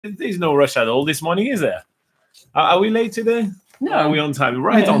There's no rush at all this morning, is there? Are we late today? No. Are we on time?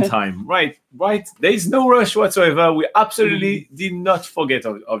 Right on time. Right. There's no rush whatsoever. We absolutely did not forget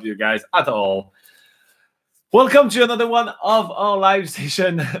of you guys at all. Welcome to another one of our live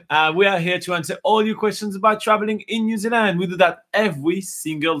session. We are here to answer all your questions about traveling in New Zealand. We do that every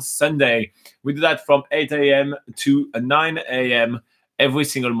single Sunday. We do that from 8 a.m. to 9 a.m. every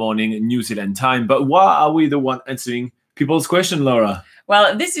single morning in New Zealand time. But why are we the one answering people's question, Laura?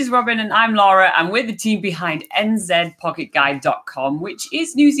 Well, this is Robin and I'm Laura, and we're the team behind NZPocketGuide.com, which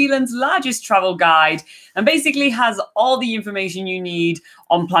is New Zealand's largest travel guide and basically has all the information you need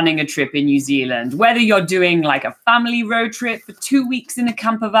on planning a trip in New Zealand. Whether you're doing like a family road trip for 2 weeks in a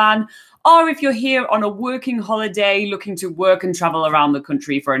camper van, or if you're here on a working holiday looking to work and travel around the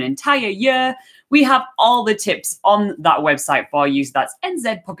country for an entire year, we have all the tips on that website for you. So that's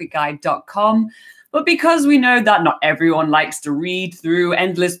NZPocketGuide.com. But because we know that not everyone likes to read through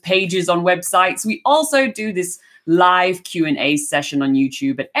endless pages on websites, we also do this live Q&A session on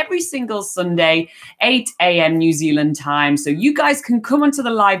YouTube at every single Sunday, 8 a.m. New Zealand time. So you guys can come onto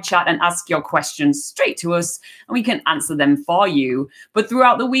the live chat and ask your questions straight to us and we can answer them for you. But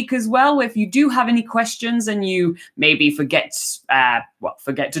throughout the week as well, if you do have any questions and you maybe forget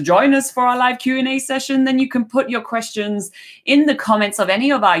to join us for our live Q&A session, then you can put your questions in the comments of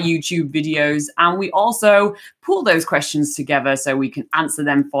any of our YouTube videos. And we also pull those questions together so we can answer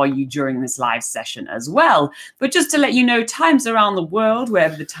them for you during this live session as well. But just to let you know, times around the world,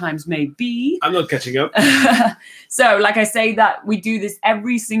 wherever the times may be. I'm not catching up. So like I say, that we do this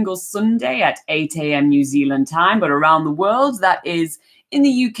every single Sunday at 8 a.m. New Zealand time, but around the world, that is in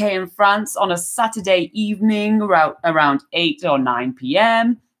the UK and France on a Saturday evening around 8 or 9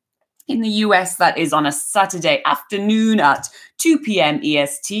 p.m. In the US, that is on a Saturday afternoon at 2 p.m.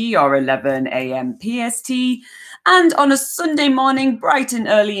 EST or 11 a.m. PST. And on a Sunday morning, bright and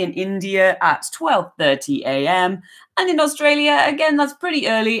early in India at 12:30 a.m. And in Australia, again, that's pretty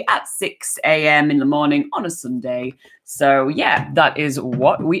early at 6 a.m. in the morning on a Sunday. So yeah, that is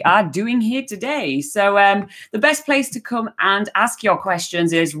what we are doing here today. So the best place to come and ask your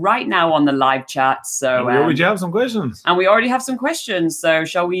questions is right now on the live chat. So we already have some questions. And we already have some questions. So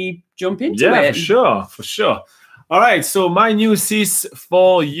shall we jump into it? Yeah, for sure. All right, so my news is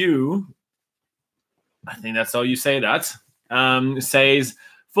for you. I think that's how you say that. Says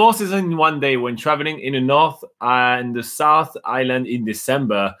 4 seasons in one day when traveling in the North and the South Island in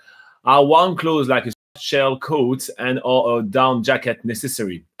December. Are warm clothes like a shell coat and or a down jacket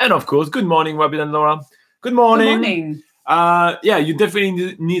necessary? And of course, good morning, Robin and Laura. Good morning. Good morning. Yeah, you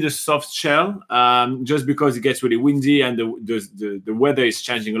definitely need a soft shell just because it gets really windy and the weather is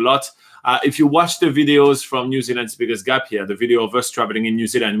changing a lot. If you watch the videos from New Zealand Speakers Gap here, the video of us traveling in New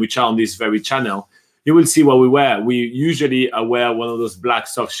Zealand, which are on this very channel, you will see what we wear. We usually wear one of those black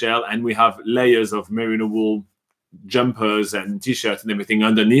soft shell and we have layers of merino wool jumpers and t-shirts and everything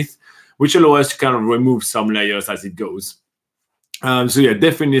underneath, which allow us to kind of remove some layers as it goes. So yeah,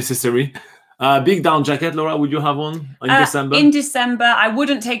 definitely necessary. Big down jacket, Laura, would you have one in December? In December, I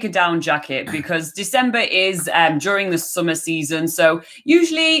wouldn't take a down jacket because December is during the summer season. So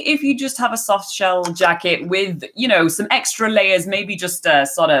usually if you just have a soft shell jacket with, you know, some extra layers, maybe just a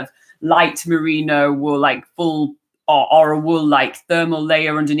sort of light merino wool, like full or a wool like thermal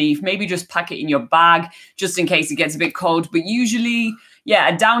layer underneath, maybe just pack it in your bag just in case it gets a bit cold. But usually, yeah,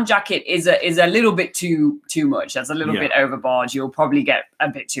 a down jacket is a little bit too much. That's a little bit overboard. You'll probably get a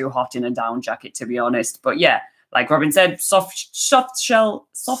bit too hot in a down jacket, to be honest. But yeah, like Robin said, soft shell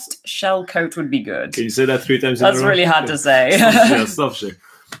coat would be good. Can you say that 3 times in a row? That's really hard to say. Soft shell.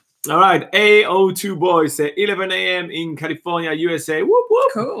 All right, AO2 boys say 11 a.m. in California, USA. Whoop,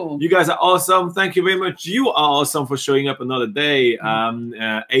 whoop. Cool. You guys are awesome. Thank you very much. You are awesome for showing up another day.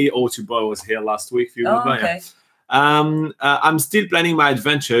 AO2 boy was here last week, if you remember. Okay. I'm still planning my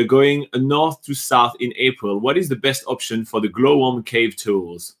adventure going north to south in April. What is the best option for the glowworm cave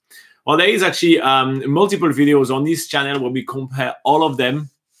tours? Well, there is actually multiple videos on this channel where we compare all of them.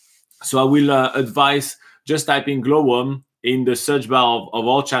 So I will advise just type in glowworm in the search bar of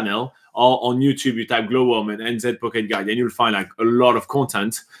our channel, or on YouTube, you type glowworm and NZ Pocket Guide, and you'll find like a lot of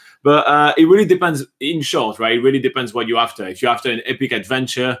content. But it really depends, in short, right? It really depends what you're after. If you're after an epic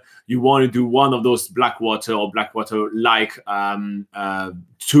adventure, you want to do one of those Blackwater or Blackwater-like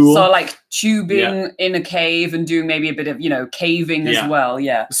tour. So like tubing in a cave and doing maybe a bit of, you know, caving as well.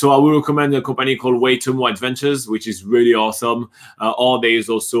 Yeah. So I will recommend a company called Way to More Adventures, which is really awesome. Or there is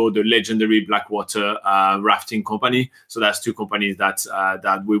also the legendary Blackwater rafting company. So that's 2 companies that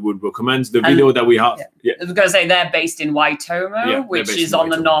that we would recommend. The video that we have. I was going to say they're based in Waitomo, which is on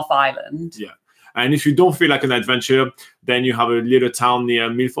the North Island. Yeah. And if you don't feel like an adventure, then you have a little town near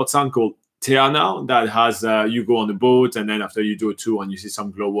Milford Sound called Teana that has you go on the boat, and then after you do a tour and you see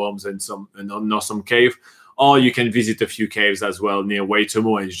some glowworms and an awesome cave. Or you can visit a few caves as well near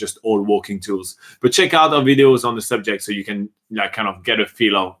Waitomo, and it's just all walking tours. But check out our videos on the subject so you can like kind of get a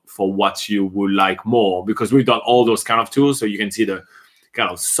feel for what you would like more, because we've done all those kind of tours, so you can see the kind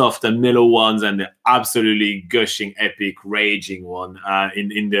of soft and mellow ones and the absolutely gushing, epic, raging one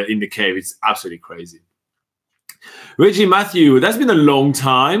in the cave. It's absolutely crazy. Reggie Matthew, that's been a long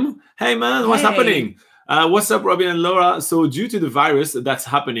time. Hey man, what's happening? What's up, Robin and Laura? So due to the virus that's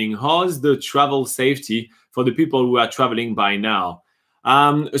happening, how's the travel safety for the people who are traveling by now?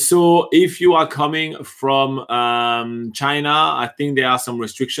 So if you are coming from China, I think there are some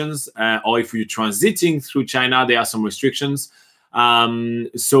restrictions, or if you're transiting through China, there are some restrictions.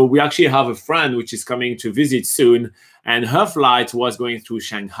 So we actually have a friend which is coming to visit soon, and her flight was going through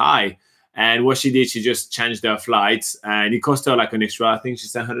Shanghai. And what she did, she just changed her flights, and it cost her like an extra, I think she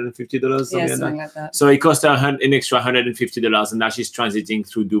said $150. Something like that. So it cost her an extra $150, and now she's transiting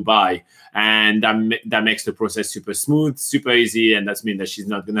through Dubai. And that makes the process super smooth, super easy, and that means that she's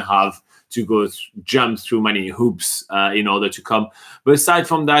not going to have to jump through many hoops in order to come. But aside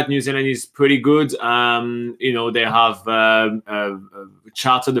from that, New Zealand is pretty good. You know, they have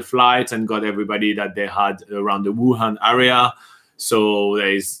chartered the flight and got everybody that they had around the Wuhan area. So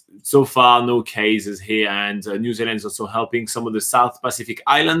there is so far no cases here, and New Zealand is also helping some of the South Pacific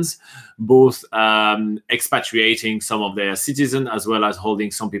islands, both expatriating some of their citizens as well as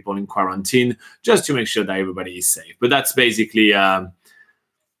holding some people in quarantine, just to make sure that everybody is safe. But that's basically where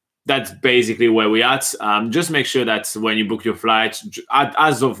we're at. Just make sure that when you book your flight,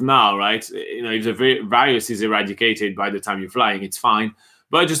 as of now, right? You know, if the virus is eradicated by the time you're flying, it's fine.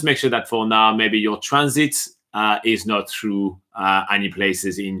 But just make sure that for now, maybe your transit is not through any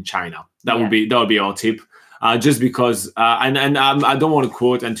places in China. That would be our tip. Just because, and I don't want to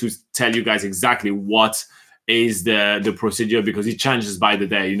quote and to tell you guys exactly what is the procedure, because it changes by the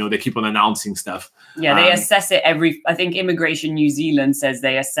day. You know, they keep on announcing stuff. Yeah, they assess it I think Immigration New Zealand says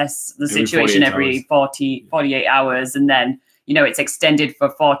they assess the situation every 48 hours. And then, you know, it's extended for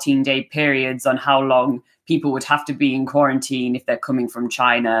 14-day periods on how long people would have to be in quarantine if they're coming from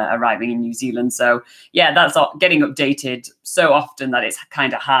China, arriving in New Zealand. So yeah, that's getting updated so often that it's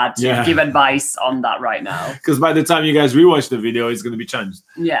kind of hard to give advice on that right now. Because by the time you guys rewatch the video, it's going to be changed.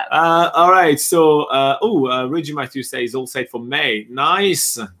 Yeah. All right. So, Reggie Matthew says all set for May.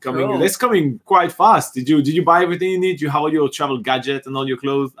 Nice. Coming. That's coming quite fast. Did you buy everything you need? You have all your travel gadget and all your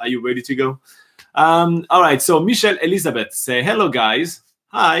clothes? Are you ready to go? All right. So Michelle Elizabeth say, hello guys.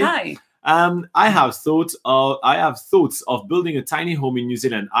 Hi. Hi. I have thoughts of building a tiny home in New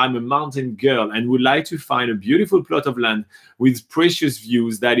Zealand. I'm a mountain girl and would like to find a beautiful plot of land with precious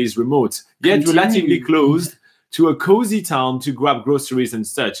views that is remote, yet relatively close to a cozy town to grab groceries and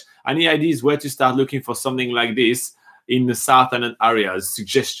such. Any ideas where to start looking for something like this in the southern areas?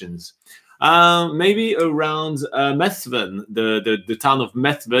 Suggestions? Maybe around Methven, the town of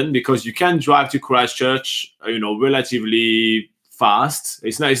Methven, because you can drive to Christchurch, you know, relatively fast.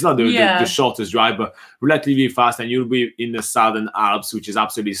 It's not the shortest drive, but relatively fast, and you'll be in the Southern Alps, which is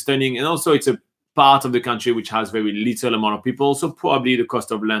absolutely stunning. And also it's a part of the country which has very little amount of people, so probably the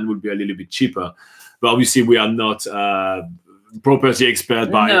cost of land would be a little bit cheaper. But obviously we are not property expert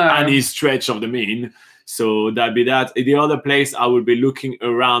by any stretch of the mean, so that'd be that. The other place I would be looking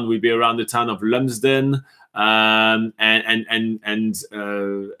around would be around the town of Lumsden, and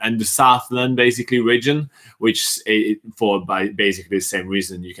the Southland basically region, which by basically the same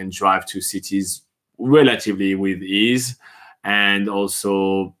reason. You can drive to cities relatively with ease, and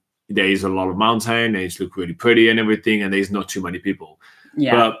also there is a lot of mountain, and it looks really pretty and everything, and there's not too many people.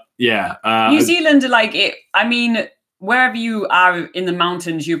 But New Zealand, like it, I mean, wherever you are in the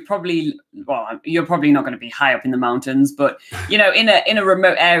mountains, you're probably not going to be high up in the mountains, but you know, in a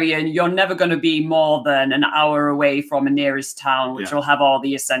remote area, you're never going to be more than an hour away from a nearest town, which will have all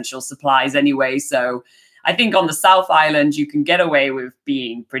the essential supplies anyway. So I think on the South Island, you can get away with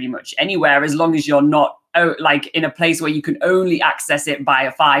being pretty much anywhere, as long as you're not like in a place where you can only access it by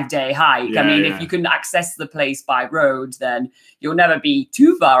a 5-day hike. I mean, if you can access the place by road, then you'll never be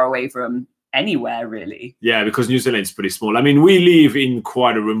too far away from anywhere really. Yeah, because New Zealand's pretty small. I mean, we live in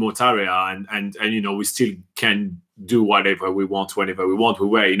quite a remote area, and you know, we still can do whatever we want whenever we want. We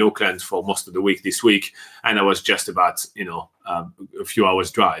were in Auckland for most of the week this week, and that was just about, you know, a few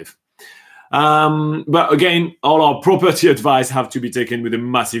hours drive. But again, all our property advice have to be taken with a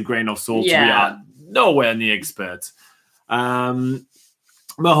massive grain of salt. We are nowhere near experts. But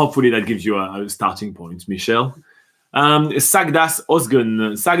hopefully that gives you a starting point, Michelle. Sagdas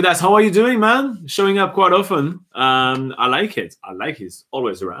Osgun. Sagdas, how are you doing, man? Showing up quite often. I like it. I like it. It's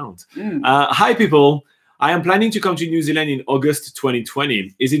always around. Hi, people. I am planning to come to New Zealand in August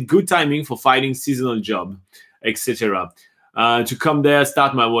 2020. Is it good timing for finding seasonal job, etc.? To come there,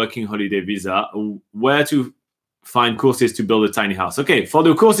 start my working holiday visa. Where to find courses to build a tiny house? Okay, for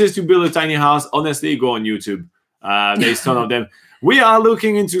the courses to build a tiny house, honestly, go on YouTube. There's ton of them. We are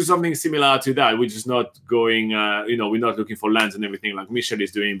looking into something similar to that. We're just not going, we're not looking for lands and everything like Michelle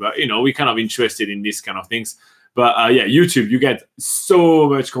is doing, but, we're kind of interested in these kind of things. But yeah, YouTube, you get so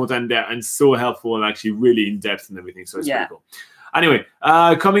much content there and so helpful and actually really in depth and everything. So it's pretty cool. Anyway,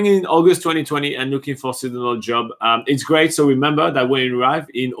 coming in August 2020 and looking for seasonal job, it's great. So remember that when you arrive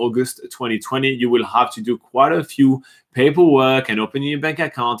in August 2020, you will have to do quite a few paperwork and opening your bank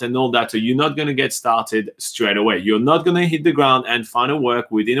account and all that. So you're not going to get started straight away. You're not going to hit the ground and find a work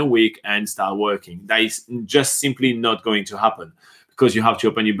within a week and start working. That is just simply not going to happen, because you have to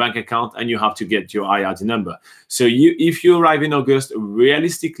open your bank account and you have to get your IRD number. So if you arrive in August,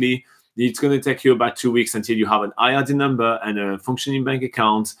 realistically, it's going to take you about 2 weeks until you have an IRD number and a functioning bank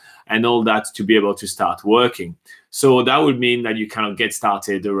account and all that to be able to start working. So that would mean that you kind of get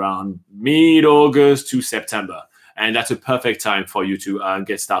started around mid-August to September. And that's a perfect time for you to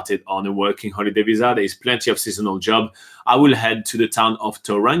get started on a working holiday visa. There's plenty of seasonal job. I will head to the town of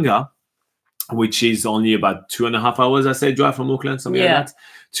Tauranga, which is only about 2.5 hours, I say, drive from Auckland, something like that.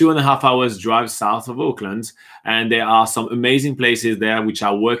 2.5 hours drive south of Auckland. And there are some amazing places there, which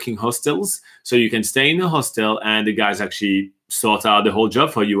are working hostels. So you can stay in a hostel and the guys actually sort out the whole job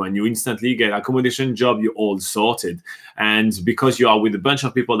for you, and you instantly get accommodation, job, you're all sorted. And because you are with a bunch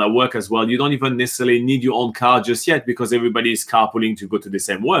of people that work as well, you don't even necessarily need your own car just yet, because everybody is carpooling to go to the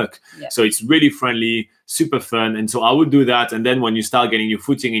same work. So it's really friendly, super fun. And so I would do that. And then when you start getting your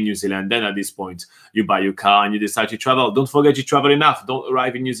footing in New Zealand, then at this point, you buy your car and you decide to travel. Don't forget you travel enough. Don't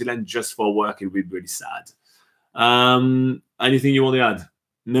arrive in New Zealand just for work. It would be really sad. Anything you want to add?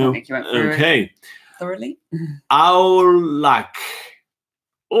 No? I think you went through it thoroughly. Aulak.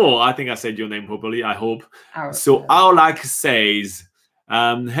 Oh, I think I said your name properly, I hope. So Aulak says,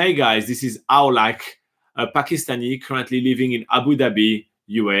 hey guys, this is Aulak, a Pakistani currently living in Abu Dhabi,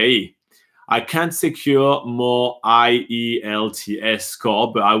 UAE. I can't secure more IELTS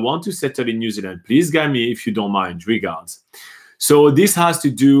score, but I want to settle in New Zealand. Please guide me if you don't mind. Regards. So this has to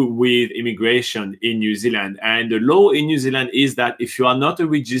do with immigration in New Zealand. And the law in New Zealand is that if you are not a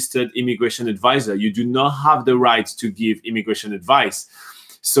registered immigration advisor, you do not have the right to give immigration advice.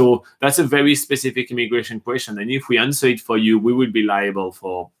 So that's a very specific immigration question. And if we answer it for you, we will be liable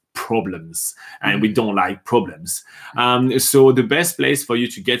for problems, and we don't like problems. So the best place for you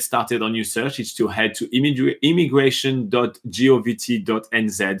to get started on your search is to head to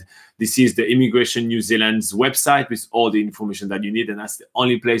immigration.govt.nz. This is the Immigration New Zealand's website with all the information that you need, and that's the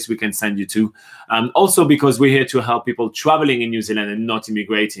only place we can send you to. Also, because we're here to help people traveling in New Zealand and not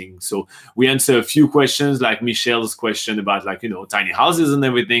immigrating. So we answer a few questions, like Michelle's question about, like, tiny houses and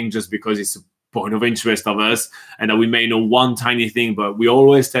everything, just because it's a point of interest of us, and that we may know one tiny thing, but we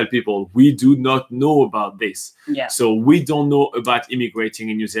always tell people we do not know about this. So we don't know about immigrating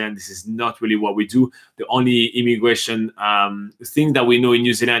in New Zealand. This is not really what we do. The only immigration thing that we know in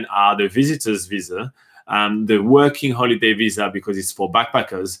New Zealand are the visitor's visa, the working holiday visa, because it's for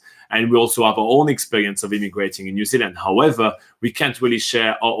backpackers, and we also have our own experience of immigrating in New Zealand. However, we can't really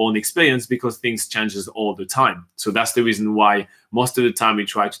share our own experience because things changes all the time. So that's the reason why most of the time we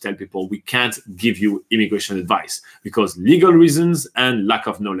try to tell people we can't give you immigration advice, because legal reasons and lack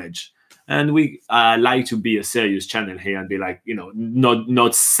of knowledge. And we like to be a serious channel here and be like,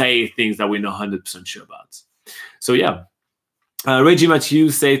 not say things that we're not 100% sure about. So yeah. Reggie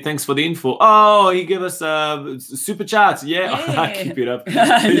Matthews say thanks for the info. Oh, he gave us a super chat. Yeah. Keep it up.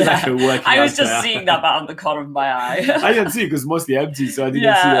 Like I was just seeing that out of the corner of my eye. I didn't see it because mostly empty, so I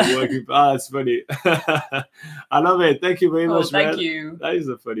didn't see that working. That's funny. I love it. Thank you very much, man. Thank you. That is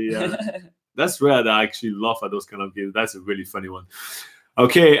a funny. That's rare that I actually laugh at those kind of games. That's a really funny one.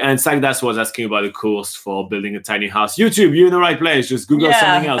 Okay, and Sagdas was asking about a course for building a tiny house. YouTube, you're in the right place. Just Google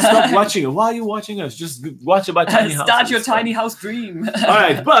something else. Stop watching. Why are you watching us? Just watch about tiny houses. Start your tiny house dream. All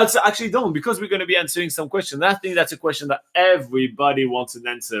right, but actually don't, because we're going to be answering some questions. I think that's a question that everybody wants an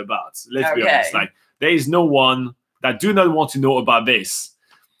answer about. Let's be honest. Like, there is no one that do not want to know about this.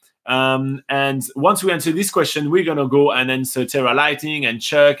 And once we answer this question, we're going to go and answer Terra Lighting and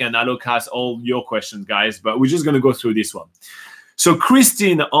Chuck and Alok has all your questions, guys. But we're just going to go through this one. So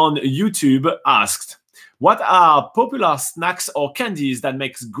Christine on YouTube asked, what are popular snacks or candies that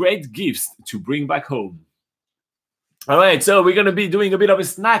makes great gifts to bring back home? All right, so we're going to be doing a bit of a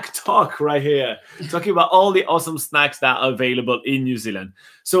snack talk right here, talking about all the awesome snacks that are available in New Zealand.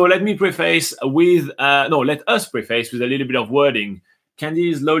 So let me preface with, let us preface with a little bit of wording.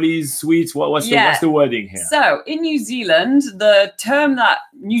 Candies, lollies, sweets, what's the wording here? So in New Zealand, the term that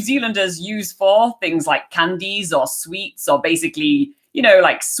New Zealanders use for things like candies or sweets or basically,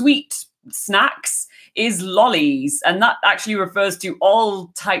 like sweet snacks is lollies. And that actually refers to all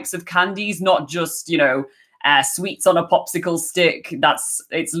types of candies, not just, sweets on a popsicle stick.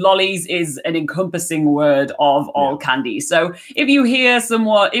 It's lollies is an encompassing word of all candy. So if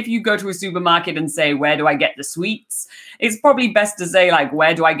you go to a supermarket and say, where do I get the sweets? It's probably best to say, like,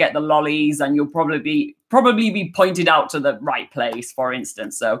 where do I get the lollies? And you'll probably be pointed out to the right place, for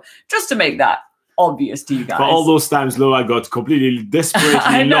instance. So just to make that obvious to you guys. For all those times, Laura got completely desperately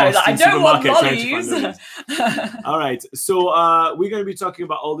I know, lost I in don't want supermarket lollies. All right, so we're going to be talking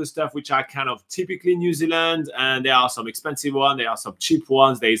about all the stuff which are kind of typically New Zealand, and there are some expensive ones, there are some cheap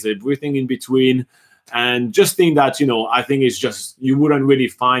ones, there's everything in between. And just think that, I think it's just, you wouldn't really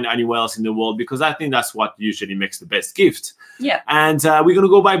find anywhere else in the world, because I think that's what usually makes the best gift. Yeah. And we're going to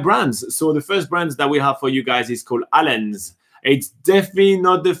go by brands. So the first brands that we have for you guys is called Allen's. It's definitely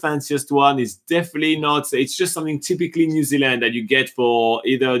not the fanciest one. It's definitely not. It's just something typically New Zealand that you get for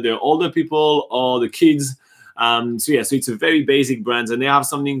either the older people or the kids. So it's a very basic brand, and they have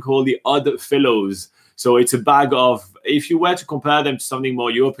something called the Odd Fellows. So it's a bag of, if you were to compare them to something more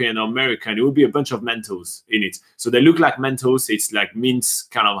European or American, it would be a bunch of Mentos in it. So they look like Mentos. It's like mint,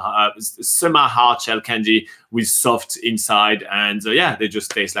 kind of semi-hard shell candy with soft inside, and they just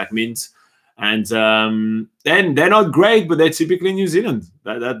taste like mint. And then they're not great, but they're typically New Zealand.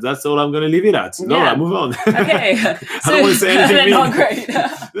 That's all I'm going to leave it at. No, Yeah. Move on. Okay. I don't want to say anything. They're not great.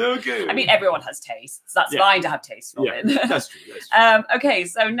 Okay. I mean, everyone has tastes. That's fine to have tastes, Robin. Yeah, that's true. Okay,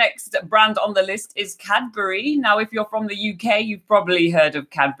 so next brand on the list is Cadbury. Now, if you're from the UK, you've probably heard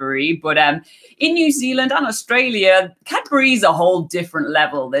of Cadbury, but in New Zealand and Australia, Cadbury is a whole different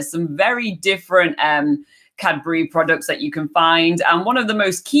level. There's some very different Cadbury products that you can find, and one of the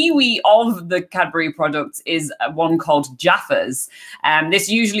most Kiwi of the Cadbury products is one called Jaffas. This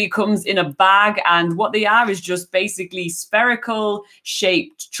usually comes in a bag, and what they are is just basically spherical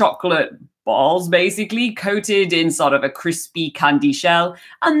shaped chocolate balls, basically coated in sort of a crispy candy shell,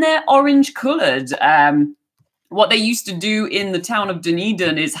 and they're orange colored. What they used to do in the town of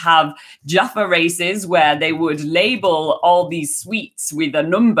Dunedin is have Jaffa races where they would label all these sweets with a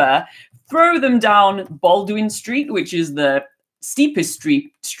number, throw them down Baldwin Street, which is the steepest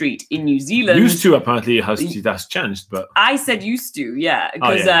street in New Zealand. Used to, apparently that's changed, but I said used to,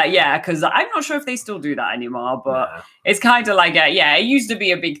 because I'm not sure if they still do that anymore, but it's kind of like it used to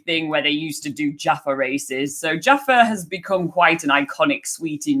be a big thing where they used to do Jaffa races. So Jaffa has become quite an iconic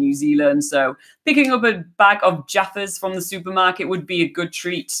sweet in New Zealand. So picking up a bag of Jaffas from the supermarket would be a good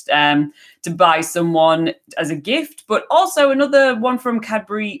treat to buy someone as a gift. But also another one from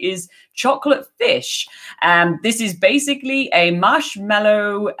Cadbury is chocolate fish. This is basically a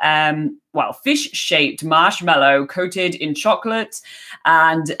marshmallow, fish-shaped marshmallow coated in chocolate.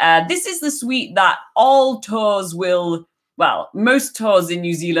 And this is the sweet that all tours most tours in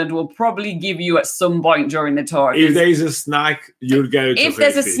New Zealand will probably give you at some point during the tour. If there's a snack, you'll go to If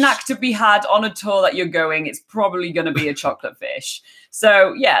there's a snack to be had on a tour that you're going, it's probably going to be a chocolate fish.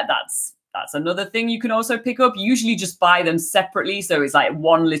 So yeah, that's another thing you can also pick up. Usually just buy them separately. So it's like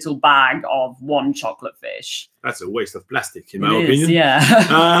one little bag of one chocolate fish. That's a waste of plastic, in my opinion. Yeah.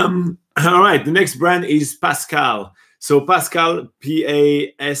 All right. The next brand is Pascal. So Pascal,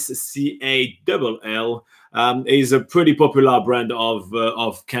 Pascall, is a pretty popular brand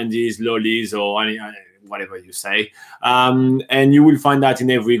of candies, lollies, or whatever you say. And you will find that in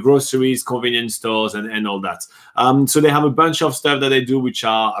every groceries, convenience stores, and all that. So they have a bunch of stuff that they do, which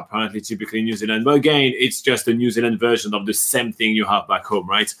are apparently typically New Zealand. But again, it's just a New Zealand version of the same thing you have back home,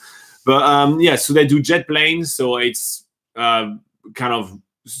 right? But so they do jet planes. So it's kind of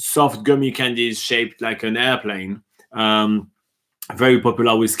soft gummy candies shaped like an airplane. Very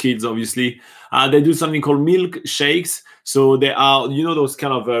popular with kids, obviously. They do something called milk shakes. So they are, those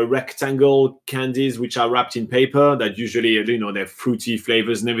kind of rectangle candies which are wrapped in paper that usually, they're fruity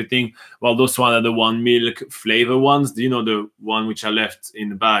flavors and everything. Well, those one are the milk flavor ones. The one which are left in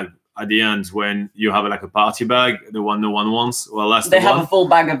the bag at the end when you have like a party bag, the one no one wants. Well, that's they have a full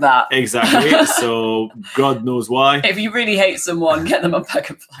bag of that. Exactly. So God knows why. If you really hate someone, get them a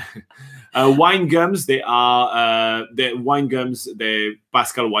bag of that. Wine gums, the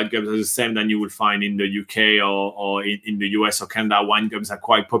Pascal wine gums are the same that you would find in the UK or in the US or Canada. Wine gums are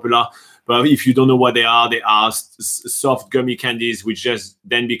quite popular. But if you don't know what they are soft gummy candies, which just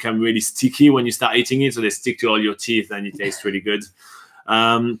then become really sticky when you start eating it. So they stick to all your teeth and it tastes really good.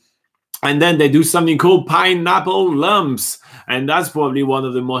 And then they do something called pineapple lumps. And that's probably one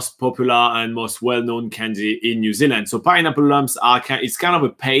of the most popular and most well-known candy in New Zealand. So pineapple lumps it's kind of a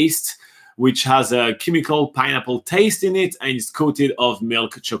paste which has a chemical pineapple taste in it, and it's coated of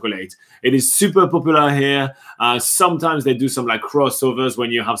milk chocolate. It is super popular here. Sometimes they do some like crossovers when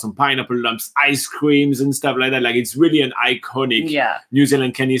you have some pineapple lumps, ice creams and stuff like that. Like it's really an iconic New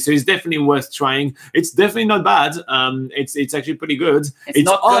Zealand candy. So it's definitely worth trying. It's definitely not bad. It's actually pretty good. It's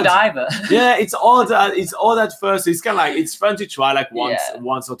not odd. Good either. Yeah, it's odd. It's odd at first. It's kind of like, it's fun to try like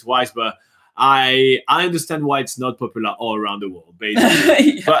once or twice, but I understand why it's not popular all around the world,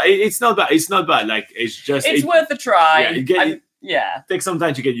 basically. But it's not bad. It's not bad. Like it's worth a try. Yeah, take some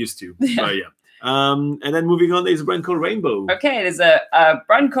time to get used to. But yeah. And then moving on, there's a brand called Rainbow. Okay, there's a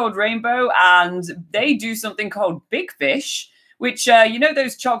brand called Rainbow, and they do something called Big Fish, which, you know,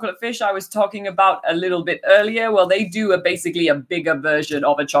 those chocolate fish I was talking about a little bit earlier? Well, they do basically a bigger version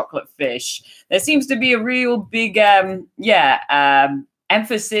of a chocolate fish. There seems to be a real big,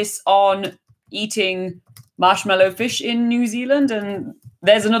 emphasis on eating marshmallow fish in New Zealand, and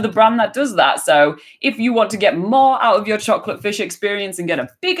there's another brand that does that. So if you want to get more out of your chocolate fish experience and get a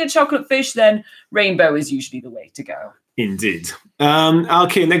bigger chocolate fish, then Rainbow is usually the way to go. Indeed.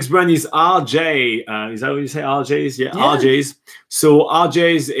 Okay, next brand is RJ. Is that what you say? RJ's? Yeah, RJ's. So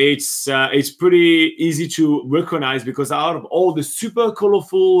RJ's, it's pretty easy to recognize because out of all the super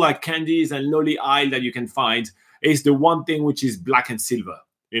colorful like candies and lolly aisle that you can find, it's the one thing which is black and silver.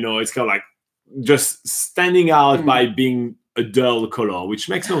 You know, it's kind of like just standing out by being a dull color, which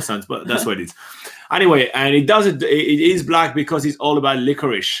makes no sense, but that's what it is. Anyway, and it is black because it's all about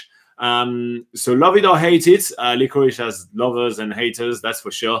licorice. So love it or hate it, licorice has lovers and haters, that's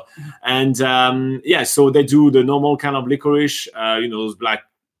for sure. And yeah, so they do the normal kind of licorice, you know, those black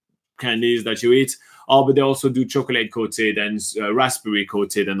candies that you eat. But they also do chocolate coated and raspberry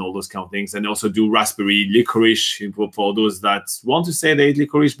coated and all those kind of things. And they also do raspberry licorice for those that want to say they eat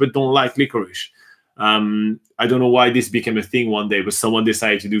licorice but don't like licorice. I don't know why this became a thing one day, but someone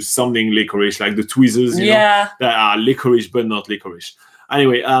decided to do something licorice, like the tweezers, you know, that are licorice but not licorice.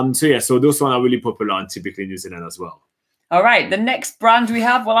 Anyway, so yeah, so those ones are really popular and typically in New Zealand as well. All right, the next brand we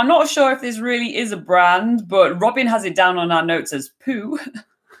have, well, I'm not sure if this really is a brand, but Robin has it down on our notes as Poo.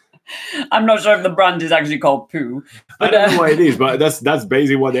 I'm not sure if the brand is actually called Poo. But, I don't know what it is, but that's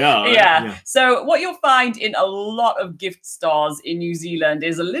basically what they are. Yeah. So what you'll find in a lot of gift stores in New Zealand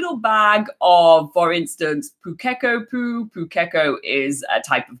is a little bag of, for instance, Pukeko poo. Pukeko is a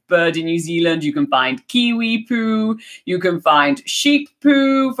type of bird in New Zealand. You can find kiwi poo. You can find sheep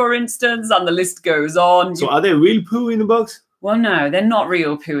poo, for instance, and the list goes on. So are they real poo in the box? Well, no, they're not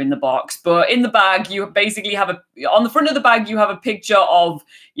real poo in the box, but in the bag, you basically have on the front of the bag, you have a picture of,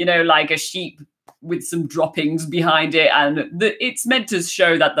 you know, like a sheep with some droppings behind it. And it's meant to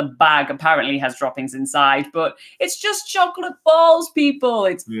show that the bag apparently has droppings inside, but it's just chocolate balls, people.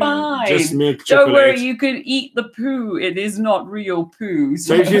 It's fine. Just milk chocolate. Don't worry, chocolate. you can eat the poo. It is not real poo.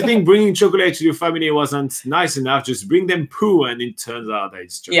 So if you think bringing chocolate to your family wasn't nice enough, just bring them poo, and it turns out that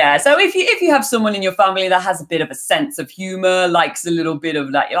it's chocolate. Yeah, so if you have someone in your family that has a bit of a sense of humor, likes a little bit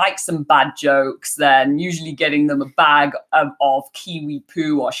of that, likes some bad jokes, then usually getting them a bag of kiwi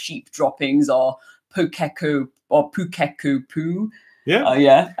poo or sheep droppings or Pukeko poo.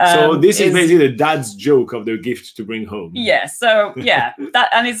 Yeah. So this is basically the dad's joke of the gift to bring home. Yeah. So yeah,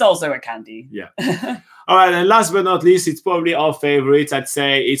 and it's also a candy. Yeah. All right, and last but not least, it's probably our favorite. I'd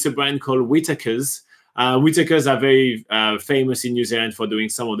say it's a brand called Whittaker's. Whittaker's are very famous in New Zealand for doing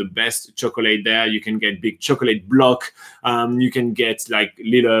some of the best chocolate there. You can get big chocolate block. You can get like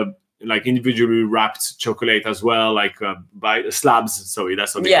little, like individually wrapped chocolate as well, like by slabs. Sorry,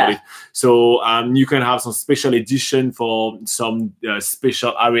 that's what they call it. So you can have some special edition for some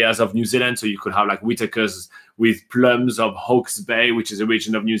special areas of New Zealand. So you could have like Whittaker's with plums of Hawke's Bay, which is a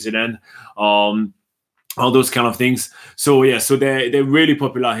region of New Zealand. All those kind of things. So yeah, so they're really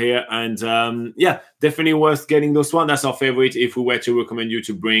popular here, and yeah, definitely worth getting those one. That's our favorite. If we were to recommend you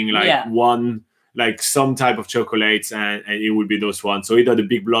to bring like one, like some type of chocolates, and it would be those ones. So either the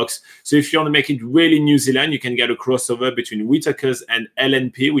big blocks. So if you want to make it really New Zealand, you can get a crossover between Whittaker's and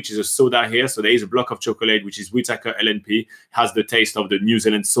LNP, which is a soda here. So there is a block of chocolate, which is Whittaker LNP, has the taste of the New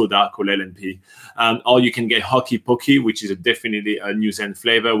Zealand soda called LNP. Or you can get Hockey Pokey, which is definitely a New Zealand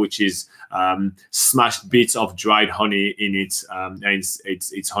flavor, which is smashed bits of dried honey in it. And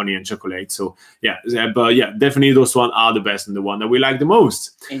it's honey and chocolate. So yeah, but yeah, definitely those ones are the best and the one that we like the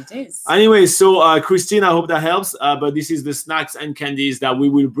most. It is. Anyway, so Christine, I hope that helps. But this is the snacks and candies that we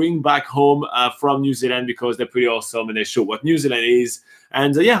will bring back home from New Zealand because they're pretty awesome and they show what New Zealand is.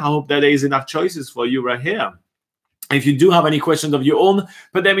 And yeah, I hope that there is enough choices for you right here. If you do have any questions of your own,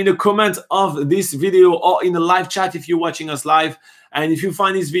 put them in the comments of this video or in the live chat if you're watching us live. And if you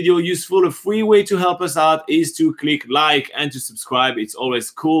find this video useful, a free way to help us out is to click like and to subscribe. It's always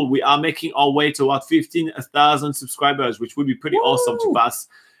cool. We are making our way toward 15,000 subscribers, which would be pretty awesome to pass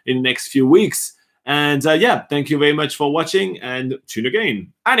in the next few weeks. And yeah, thank you very much for watching and tune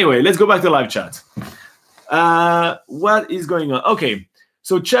again. Anyway, let's go back to live chat. What is going on? Okay.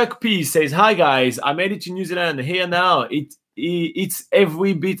 So Chuck P says, hi guys, I made it to New Zealand here now. It's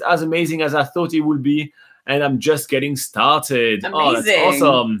every bit as amazing as I thought it would be. And I'm just getting started. Amazing. Oh, that's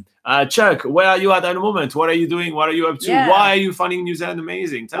awesome. Chuck, where are you at the moment? What are you doing? What are you up to? Yeah. Why are you finding New Zealand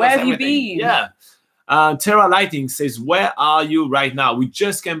amazing? Tell Where us have you everything. been? Yeah. Terra Lighting says, where are you right now? We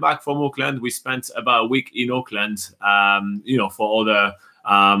just came back from Auckland. We spent about a week in Auckland, you know, for other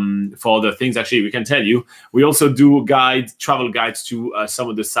things. Actually, we can tell you, we also do travel guides to some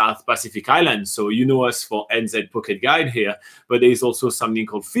of the South Pacific islands. So you know us for NZ Pocket Guide here, but there's also something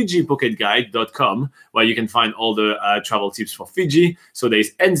called FijiPocketGuide.com where you can find all the travel tips for Fiji. So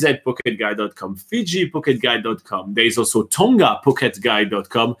there's NZPocketGuide.com, FijiPocketGuide.com. There's also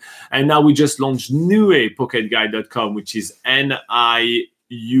TongaPocketGuide.com, and now we just launched NuePocketGuide.com, which is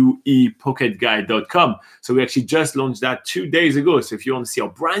NIUEPocketGuide.com. So we actually just launched that 2 days ago. So if you want to see our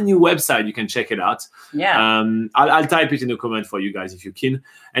brand new website, you can check it out. Yeah. I'll type it in the comment for you guys if you can.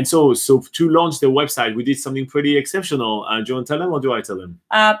 And so to launch the website, we did something pretty exceptional. Do you want to tell them or do I tell them?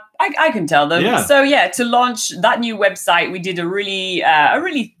 I can tell them. Yeah. So yeah, to launch that new website, we did a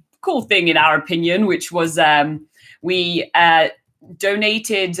really cool thing in our opinion, which was we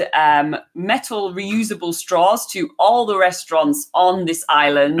donated metal reusable straws to all the restaurants on this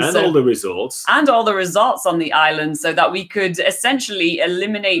island And all the resorts. and all the resorts on the island, so that we could essentially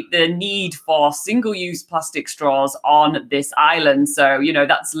eliminate the need for single-use plastic straws on this island. So, you know,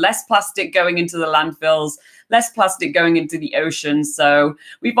 that's less plastic going into the landfills, less plastic going into the ocean. So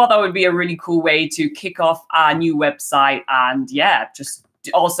we thought that would be a really cool way to kick off our new website and, yeah, just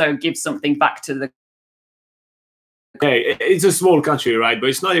also give something back to the Okay, it's a small country, right? But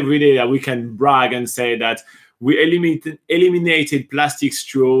it's not every day that we can brag and say that we eliminated plastic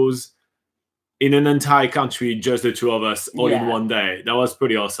straws in an entire country, just the two of us, all in one day. That was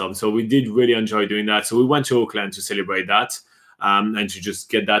pretty awesome. So we did really enjoy doing that. So we went to Auckland to celebrate that and to just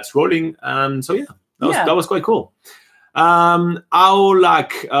get that rolling. So yeah, that was quite cool. Again,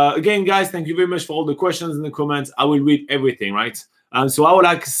 guys, thank you very much for all the questions and the comments. I will read everything, right? So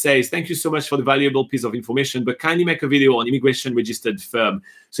Aolak says, thank you so much for the valuable piece of information, but kindly make a video on immigration registered firm.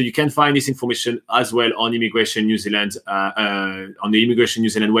 So you can find this information as well on Immigration New Zealand, on the Immigration New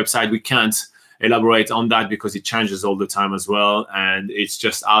Zealand website. We can't elaborate on that because it changes all the time as well. And it's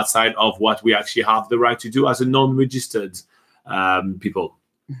just outside of what we actually have the right to do as a non-registered people.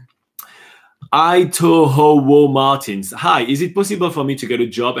 Toho Martins. Hi, is it possible for me to get a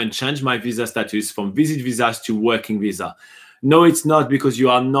job and change my visa status from visit visas to working visa? No, it's not, because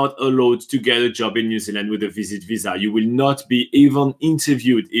you are not allowed to get a job in New Zealand with a visit visa. You will not be even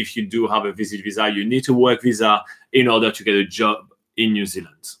interviewed if you do have a visit visa. You need a work visa in order to get a job in New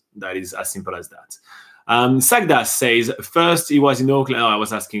Zealand. That is as simple as that. Sagdas says, first he was in Auckland. Oh, I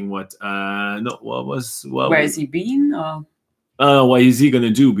was asking what, where has he been? Or? What is he going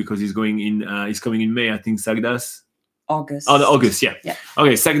to do? Because he's going in, he's coming in May, I think, Sagdas. August. Oh, August, yeah.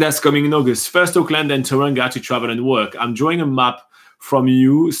 Okay, Sagdas coming in August. First Auckland, then Tauranga to travel and work. I'm drawing a map from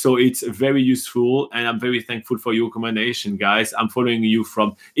you, so it's very useful, and I'm very thankful for your recommendation, guys. I'm following you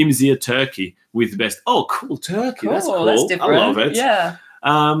from Imzir, Turkey, with best. Oh, cool, Turkey. Cool, that's cool. That's different. I love it. Yeah.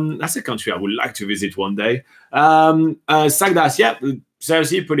 That's a country I would like to visit one day. Sagdas, yeah.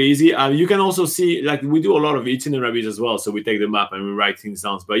 Seriously, pretty easy. You can also see, like, we do a lot of itineraries as well. So we take the map and we write things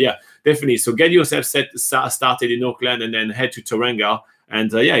down. But yeah, definitely. So get yourself started in Auckland and then head to Tauranga.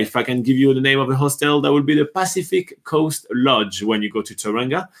 And yeah, if I can give you the name of the hostel, that would be the Pacific Coast Lodge when you go to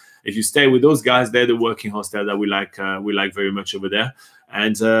Tauranga. If you stay with those guys, they're the working hostel that we like very much over there.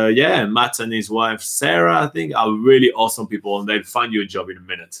 And yeah, Matt and his wife, Sarah, I think, are really awesome people. And they'll find you a job in a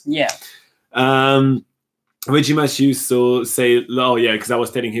minute. Yeah. Reggie Matthews say, oh yeah, because I was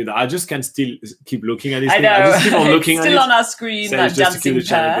telling him that I just can't still keep looking at this thing. I just keep on looking it's at it. Still on our screen, so that just to keep the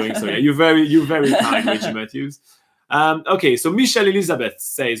dancing pair. channel going. So yeah, you're very kind, Reggie Matthews. Okay, so Michelle Elizabeth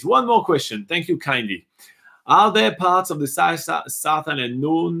says, one more question. Thank you kindly. Are there parts of the South Island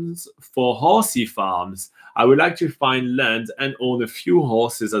known for horsey farms? I would like to find land and own a few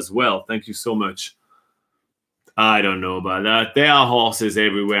horses as well. Thank you so much. I don't know about that. There are horses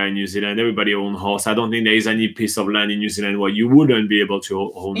everywhere in New Zealand. Everybody owns horse. I don't think there is any piece of land in New Zealand where you wouldn't be able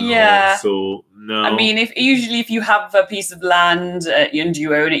to own a horse. So no. I mean, if you have a piece of land and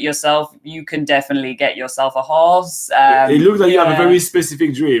you own it yourself, you can definitely get yourself a horse. It looks like you have a very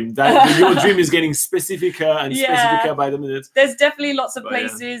specific dream. That your dream is getting specificer and specificer by the minute. There's definitely lots of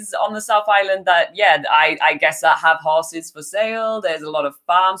places on the South Island that, I guess that have horses for sale. There's a lot of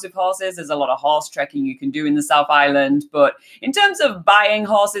farms with horses. There's a lot of horse trekking you can do in the South Island. But in terms of buying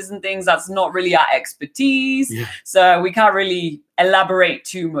horses and things, that's not really our expertise. Yeah. So we can't really elaborate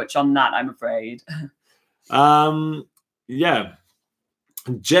too much on that, I'm afraid. Yeah.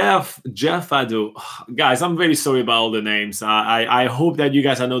 Jeff Ado. Guys, I'm very sorry about all the names. I hope that you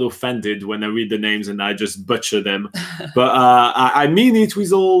guys are not offended when I read the names and I just butcher them. But I mean it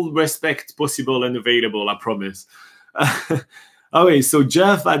with all respect possible and available, I promise. Okay, so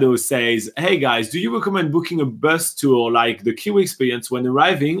Jeff Ado says, hey guys, do you recommend booking a bus tour like the Kiwi Experience when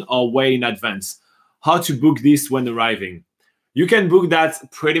arriving or way in advance? How to book this when arriving? You can book that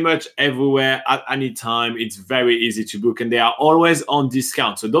pretty much everywhere at any time. It's very easy to book and they are always on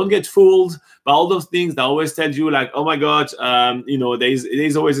discount. So don't get fooled by all those things that always tell you like, oh my God,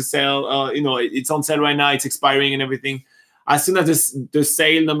 there's always a sale. It's on sale right now. It's expiring and everything. As soon as the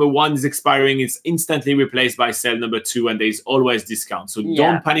sale number 1 is expiring, it's instantly replaced by sale number 2 and there's always discount. So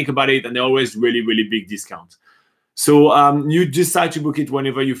don't panic about it. And they're always really, really big discount. So you decide to book it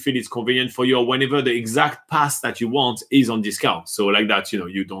whenever you feel it's convenient for you or whenever the exact pass that you want is on discount. So like that,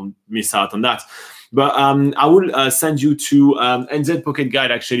 you don't miss out on that. But I will send you to NZ Pocket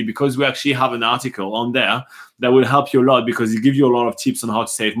Guide actually, because we actually have an article on there that will help you a lot because it gives you a lot of tips on how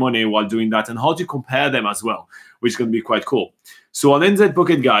to save money while doing that and how to compare them as well, which is going to be quite cool. So on NZ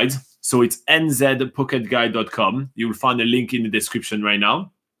Pocket Guide, so it's nzpocketguide.com. You will find a link in the description right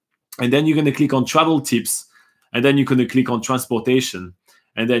now. And then you're going to click on travel tips. And then you're going to click on transportation.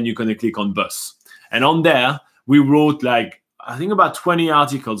 And then you're going to click on bus. And on there, we wrote like, I think about 20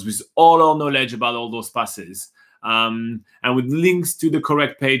 articles with all our knowledge about all those passes. And with links to the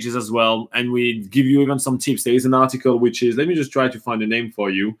correct pages as well. And we give you even some tips. There is an article which is, let me just try to find a name for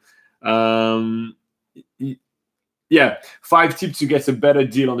you. 5 tips to get a better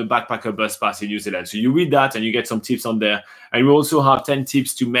deal on the backpacker bus pass in New Zealand. So you read that and you get some tips on there. And we also have 10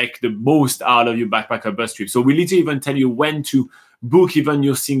 tips to make the most out of your backpacker bus trip. So we literally even tell you when to book even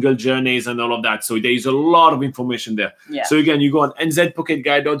your single journeys and all of that. So there is a lot of information there. Yeah. So again, you go on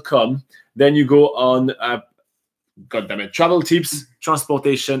nzpocketguide.com, then you go on travel tips,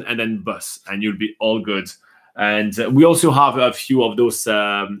 transportation, and then bus, and you'll be all good. And we also have a few of those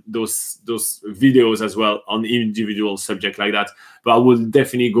videos as well on individual subject like that. But I will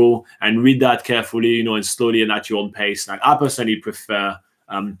definitely go and read that carefully, and slowly and at your own pace. Like I personally prefer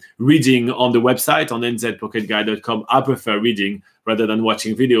reading on the website on nzpocketguide.com. I prefer reading rather than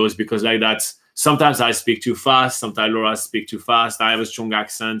watching videos because like that, sometimes I speak too fast. Sometimes Laura speaks too fast. I have a strong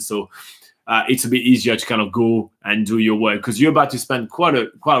accent, so it's a bit easier to kind of go and do your work because you're about to spend quite a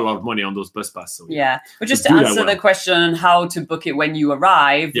lot of money on those bus passes. So but just to answer the question on how to book it when you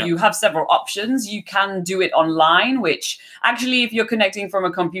arrive, you have several options. You can do it online, which actually, if you're connecting from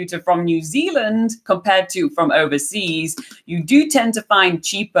a computer from New Zealand compared to from overseas, you do tend to find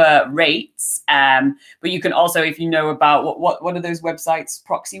cheaper rates. But you can also, if you know about what are those websites,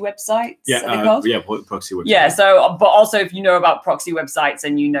 proxy websites? Proxy websites. Yeah, so but also if you know about proxy websites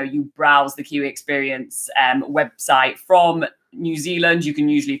and you browse the Q Experience website from New Zealand, you can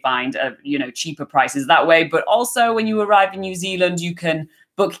usually find cheaper prices that way. But also when you arrive in New Zealand, you can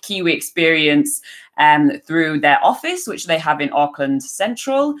book Kiwi Experience through their office, which they have in Auckland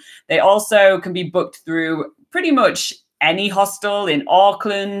Central. They also can be booked through pretty much any hostel in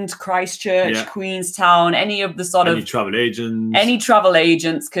Auckland, Christchurch, Queenstown, any of the any travel agents. Any travel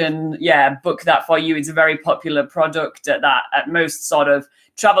agents can book that for you. It's a very popular product at most sort of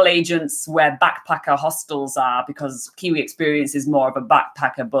travel agents where backpacker hostels are, because Kiwi Experience is more of a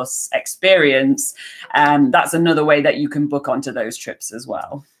backpacker bus experience. That's another way that you can book onto those trips as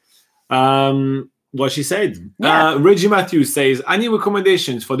well. What she said. Reggie Matthews says, any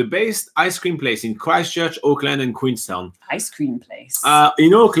recommendations for the best ice cream place in Christchurch, Auckland, and Queenstown? Ice cream place.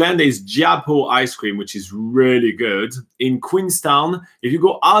 In Auckland, there's Jiapo ice cream, which is really good. In Queenstown, if you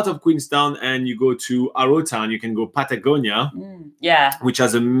go out of Queenstown and you go to Arotown, you can go Patagonia, which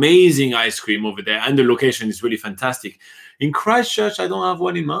has amazing ice cream over there, and the location is really fantastic. In Christchurch, I don't have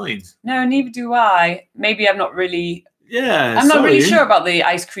one in mind. No, neither do I. Maybe I'm not really... I'm not really sure about the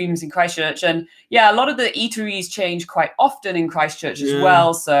ice creams in Christchurch. And a lot of the eateries change quite often in Christchurch as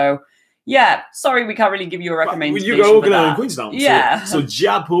well. So Yeah, sorry, we can't really give you a recommendation. You go in Queenstown. Yeah. So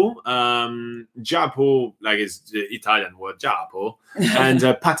Giapo, Giapo, like it's the Italian word, Giapo, and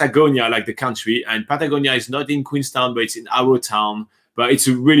Patagonia, like the country. And Patagonia is not in Queenstown, but it's in Arrowtown. But it's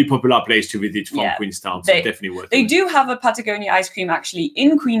a really popular place to visit from Queenstown, so definitely worth it. They do have a Patagonia ice cream actually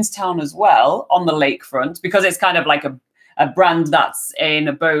in Queenstown as well, on the lakefront, because it's kind of like a brand that's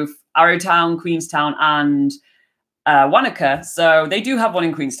in both Arrowtown, Queenstown, and Wanaka. So they do have one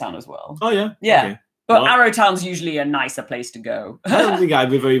in Queenstown as well. Oh, yeah? Yeah. Okay. But Arrowtown's usually a nicer place to go. I don't think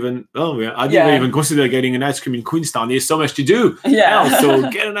I've ever even, I'd never even consider getting an ice cream in Queenstown. There's so much to do. Yeah. So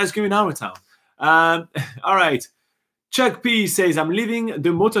get an ice cream in Arrowtown. All right. Chuck P says, I'm leaving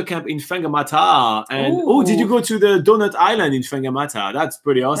the motor camp in Whangamata. And did you go to the Donut Island in Whangamata? That's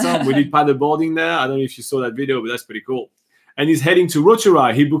pretty awesome. We did paddleboarding there. I don't know if you saw that video, but that's pretty cool. And he's heading to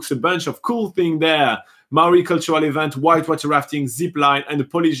Rotorua. He books a bunch of cool things there. Maori cultural event, whitewater rafting, zip line, and the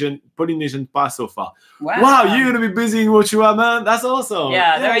Polynesian Passover. Wow, you're going to be busy in Rotorua, man. That's awesome.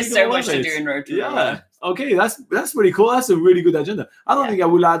 Yeah, there is so much to do in Rotorua. Yeah. Okay, that's pretty cool. That's a really good agenda. I don't think I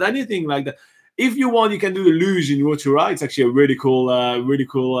will add anything like that. If you want, you can do the luge in Rotorua. It's actually a really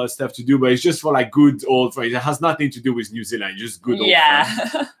cool stuff to do, but it's just for like good old friends. It has nothing to do with New Zealand, just good old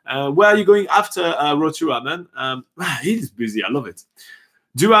friends. Where are you going after Rotorua, man? It is busy. I love it.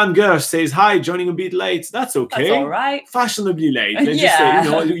 Duran Gersh says, hi, joining a bit late. That's okay. That's all right. Fashionably late. Let's just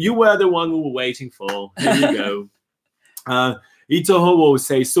say, you were the one we were waiting for. Here you go. Itohowo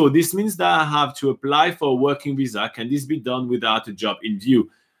says, so this means that I have to apply for a working visa. Can this be done without a job in view?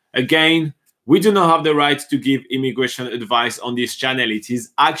 Again, we do not have the right to give immigration advice on this channel. It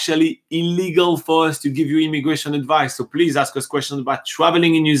is actually illegal for us to give you immigration advice. So please ask us questions about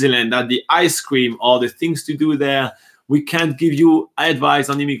traveling in New Zealand, at the ice cream, or the things to do there. We can't give you advice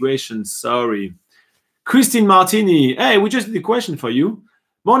on immigration. Sorry. Christine Martini. Hey, we just did a question for you.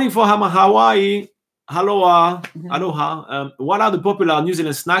 Morning for Hawaii. Aloha. Aloha. What are the popular New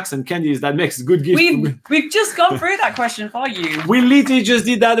Zealand snacks and candies that makes good gifts? We've just gone through that question for you. We literally just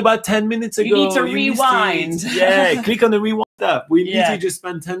did that about 10 minutes ago. You need to rewind. Yeah, click on the rewind tab. We literally just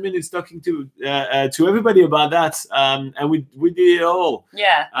spent 10 minutes talking to everybody about that, and we did it all.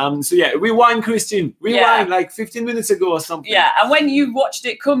 Yeah. So yeah, rewind, Christine. Rewind like 15 minutes ago or something. Yeah, and when you watched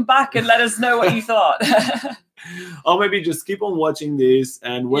it, come back and let us know what you thought. Or maybe just keep on watching this,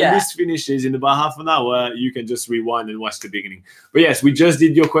 and when this finishes in about half an hour, you can just rewind and watch the beginning. But yes, we just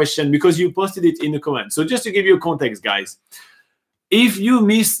did your question because you posted it in the comments. So just to give you context, guys, if you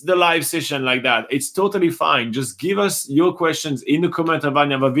miss the live session like that, it's totally fine. Just give us your questions in the comment of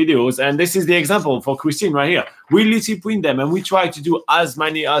any of our videos. And this is the example for Christine right here. We literally print them, and we try to do as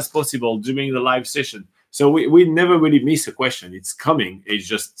many as possible during the live session. So we never really miss a question. It's coming. It's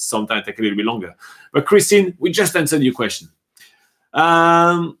just sometimes take a little bit longer. But Christine, we just answered your question.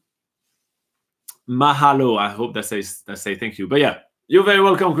 Mahalo. I hope that says thank you. But yeah, you're very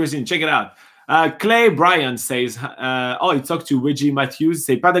welcome, Christine. Check it out. Clay Bryan says, he talked to Reggie Matthews.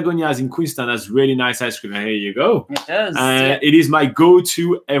 Say Patagonia in Queenstown has really nice ice cream. Here you go. It does. It is my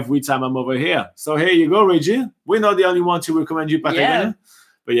go-to every time I'm over here. So here you go, Reggie. We're not the only one to recommend you Patagonia.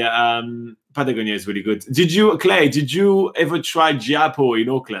 But yeah, Patagonia is really good. Clay, did you ever try Giapo in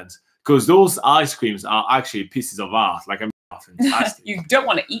Auckland? Because those ice creams are actually pieces of art. Like, fantastic. You don't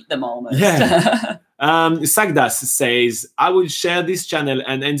want to eat them almost. Yeah. Sagdas says, I will share this channel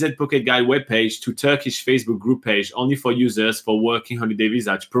and NZ Pocket Guide webpage to Turkish Facebook group page only for users for working holiday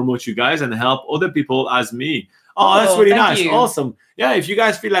visa to promote you guys and help other people as me. Oh, that's really nice. You. Awesome. Yeah, if you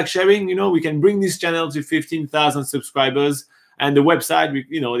guys feel like sharing, we can bring this channel to 15,000 subscribers. And the website,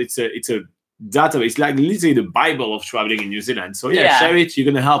 it's a database, like literally the Bible of traveling in New Zealand. So yeah, share it. You're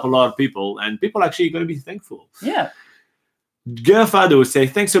going to help a lot of people, and people actually going to be thankful. Yeah. Gerfado say,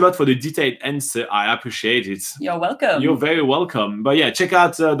 thanks a lot for the detailed answer. I appreciate it. You're welcome. You're very welcome. But yeah, check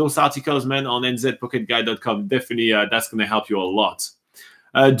out those articles, man, on nzpocketguide.com. Definitely, that's going to help you a lot.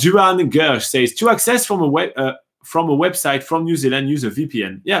 Duran Gersh says, to access from a website from New Zealand, use a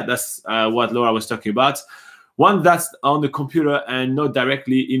VPN. Yeah, that's what Laura was talking about. One that's on the computer and not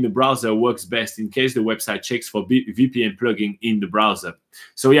directly in the browser works best in case the website checks for VPN plugin in the browser.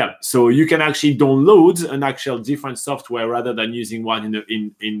 So yeah, so you can actually download an actual different software rather than using one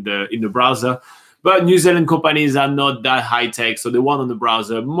in the browser. But New Zealand companies are not that high tech, so the one on the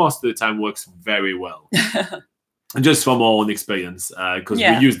browser most of the time works very well. Just from our own experience, because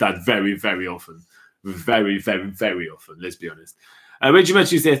we use that very, very often. Very, very, very often, let's be honest. Reggie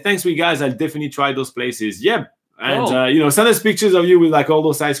Matthew said, thanks, we guys. I'll definitely try those places. Yeah. And, send us pictures of you with like all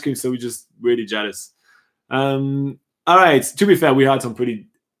those ice creams. So we're just really jealous. All right. To be fair, we had some pretty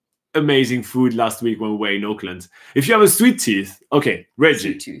amazing food last week when we were in Auckland. If you have a sweet tooth, okay, Reggie.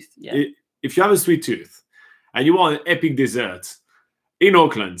 Sweet tooth, yeah. If you have a sweet tooth and you want an epic dessert in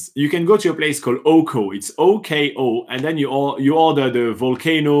Auckland, you can go to a place called Oko. It's OKO, and then you order the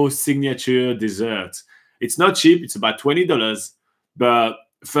volcano signature dessert. It's not cheap. It's about $20, but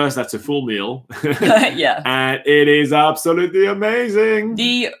first, that's a full meal. Yeah. And it is absolutely amazing.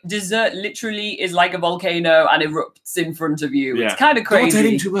 The dessert literally is like a volcano and erupts in front of you. Yeah. It's kind of crazy. Don't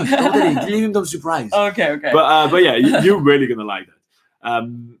tell him too much. Don't tell him. Leave him some surprise. Okay. But yeah, you're really going to like that.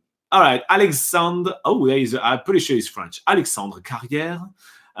 All right. Alexandre. Oh, I'm pretty sure he's French. Alexandre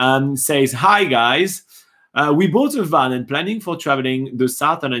Carrière says, hi, guys. We bought a van and planning for traveling the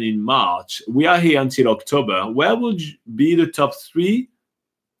South Island in March. We are here until October. Where would be the top 3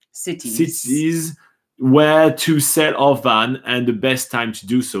 cities where to sell our van and the best time to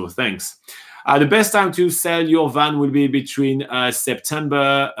do so? Thanks. The best time to sell your van will be between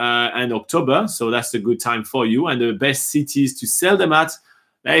September and October. So that's a good time for you. And the best cities to sell them at,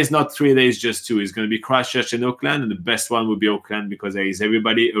 there is not 3 days, just 2. It's going to be Christchurch and Auckland. And the best one will be Auckland because there is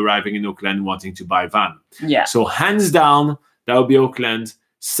everybody arriving in Auckland wanting to buy a van. Yeah. So hands down, that will be Auckland.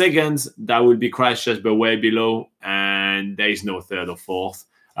 Second, that will be Christchurch, but way below. And there is no third or fourth.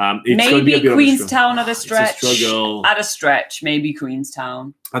 Maybe Queenstown at a stretch. It's a struggle. At a stretch, maybe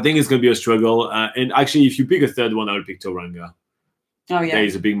Queenstown. I think it's going to be a struggle. And actually, if you pick a third one, I would pick Tauranga. Oh, yeah. There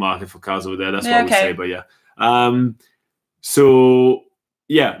is a big market for cars over there. That's what I would say. But yeah. So,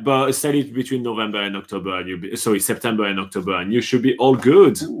 yeah, but set it between November and October. And September and October. And you should be all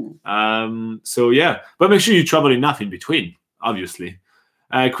good. So, yeah. But make sure you travel enough in between, obviously.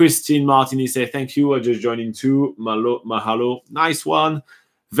 Christine Martini say, thank you. I just joined in too. Mahalo. Nice one.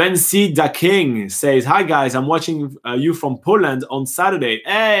 Vency Da King says, hi guys, I'm watching you from Poland on Saturday.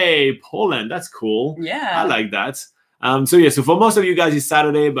 Hey, Poland, that's cool. Yeah. I like that. So for most of you guys it's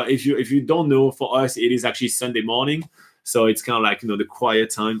Saturday, but if you don't know, for us it is actually Sunday morning. So it's kind of like, the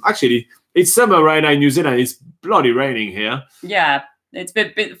quiet time. Actually, it's summer right now in New Zealand. It's bloody raining here. Yeah. It's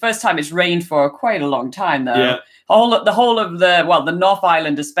been the first time it's rained for quite a long time though. Yeah. The whole of the North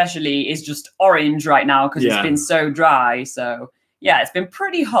Island especially is just orange right now because it's been so dry. So yeah, it's been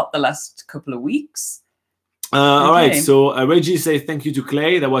pretty hot the last couple of weeks. All right. So Reggie says thank you to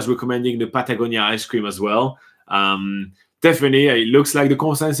Clay that was recommending the Patagonia ice cream as well. Definitely, it looks like the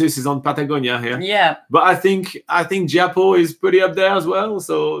consensus is on Patagonia here. Yeah. But I think Japo is pretty up there as well.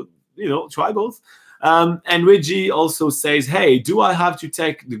 So try both. And Reggie also says, hey, do I have to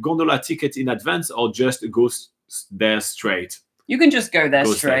take the gondola ticket in advance or just go there straight? You can just go there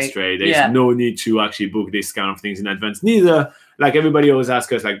straight. There's no need to actually book this kind of things in advance. Neither, like everybody always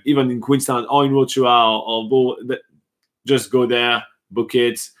asks us, like even in Queenstown or in Rotorua just go there, book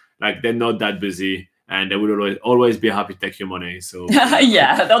it. Like they're not that busy and they will always be happy to take your money. So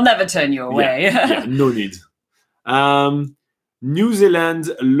yeah, they'll never turn you away. Yeah, no need. New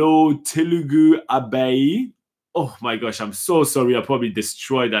Zealand Low Telugu Abai. Oh my gosh, I'm so sorry. I probably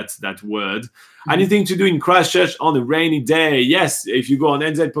destroyed that word. Anything to do in Christchurch on a rainy day? Yes, if you go on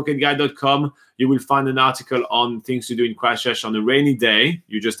nzpocketguide.com, you will find an article on things to do in Christchurch on a rainy day.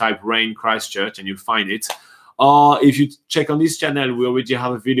 You just type rain Christchurch and you'll find it. Or if you check on this channel, we already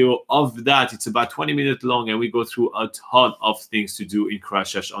have a video of that. It's about 20 minutes long and we go through a ton of things to do in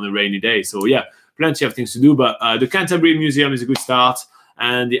Christchurch on a rainy day. So yeah, plenty of things to do. But the Canterbury Museum is a good start.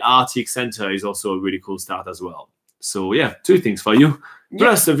 And the Arctic Center is also a really cool start as well. So yeah, 2 things for you.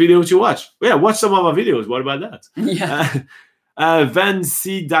 Plus a video to watch. Yeah, watch some of our videos. What about that? Yeah. Van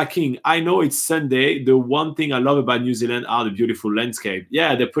C. Daking. I know it's Sunday. The one thing I love about New Zealand are the beautiful landscape.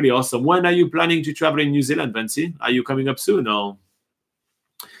 Yeah, they're pretty awesome. When are you planning to travel in New Zealand, Vancy? Are you coming up soon? Or?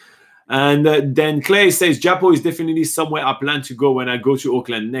 And then Clay says, Japo is definitely somewhere I plan to go when I go to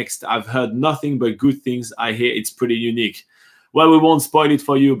Auckland next. I've heard nothing but good things. I hear it's pretty unique. Well, we won't spoil it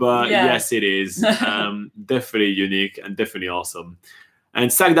for you, but yes, it is. Definitely unique and definitely awesome.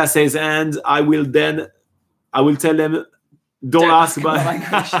 And Sagda says, and I will tell them, don't ask about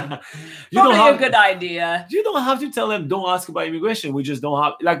immigration. Probably a good idea. You don't have to tell them, don't ask about immigration. We just don't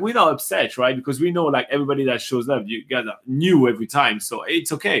have, like, we're not upset, right? Because we know, like, everybody that shows up, you guys are new every time. So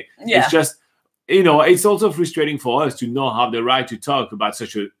it's okay. Yeah. It's just, it's also frustrating for us to not have the right to talk about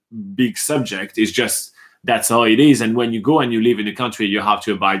such a big subject. It's just, that's how it is. And when you go and you live in a country, you have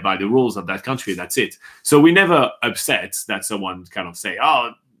to abide by the rules of that country. That's it. So we never upset that someone kind of say,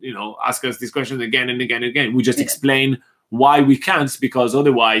 ask us these questions again and again and again. We just explain why we can't, because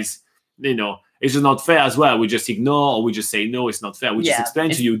otherwise, it's just not fair as well. We just ignore or we just say, no, it's not fair. We just explain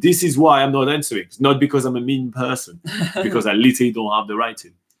to you, this is why I'm not answering. It's not because I'm a mean person, because I literally don't have the right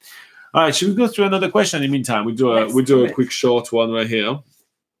to. All right, should we go through another question in the meantime? We'll do a quick short one right here.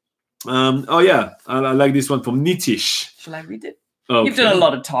 Oh yeah, I like this one from Nitish. Shall I read it? Okay. You've done a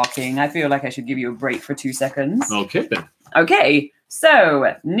lot of talking. I feel like I should give you a break for 2 seconds. Okay then. Okay,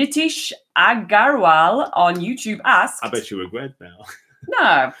 so Nitish Agarwal on YouTube asks... I bet you regret now.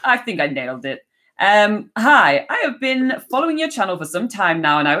 No, I think I nailed it. Hi, I have been following your channel for some time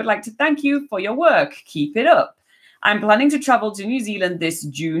now, and I would like to thank you for your work. Keep it up. I'm planning to travel to New Zealand this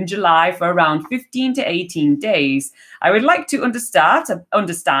June, July for around 15 to 18 days. I would like to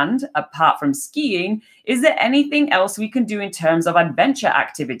understand, apart from skiing, is there anything else we can do in terms of adventure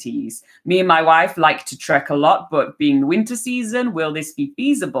activities? Me and my wife like to trek a lot, but being the winter season, will this be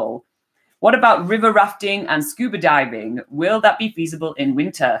feasible? What about river rafting and scuba diving? Will that be feasible in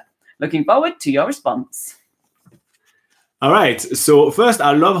winter? Looking forward to your response. All right. So first,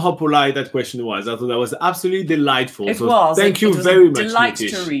 I love how polite that question was. I thought that was absolutely delightful. It was. Thank you very much, delight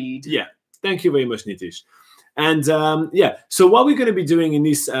Nitish. To read. Yeah. Thank you very much, Nitish. And yeah, so what we're going to be doing in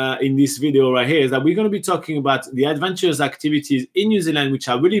this video right here is that we're going to be talking about the adventurous activities in New Zealand, which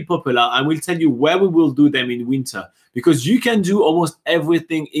are really popular, and we'll tell you where we will do them in winter, because you can do almost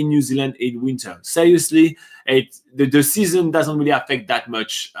everything in New Zealand in winter. Seriously, the season doesn't really affect that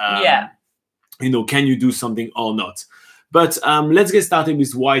much. Yeah. You know, can you do something or not? But let's get started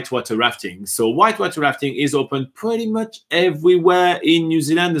with whitewater rafting. So whitewater rafting is open pretty much everywhere in New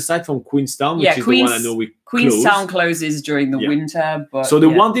Zealand, aside from Queenstown, which is the one I know we Queenstown closes during the winter. But so the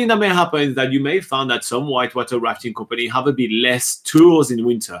one thing that may happen is that you may find that some whitewater rafting companies have a bit less tours in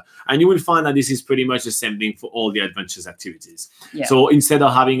winter. And you will find that this is pretty much the same thing for all the adventurous activities. Yeah. So instead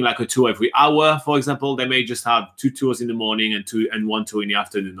of having like a tour every hour, for example, they may just have 2 tours in the morning and 1 tour in the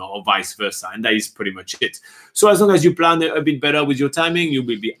afternoon, or vice versa. And that is pretty much it. So as long as you plan a bit better with your timing, you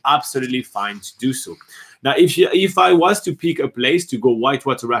will be absolutely fine to do so. Now, if I was to pick a place to go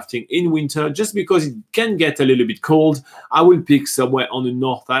whitewater rafting in winter, just because it can get a little bit cold, I will pick somewhere on the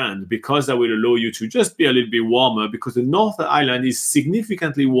North Island, because that will allow you to just be a little bit warmer, because the North Island is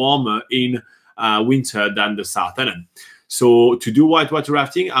significantly warmer in winter than the South Island. So to do whitewater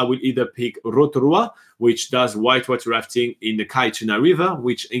rafting, I will either pick Rotorua, which does whitewater rafting in the Kaituna River,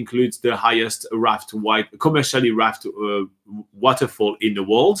 which includes the highest commercially rafted waterfall in the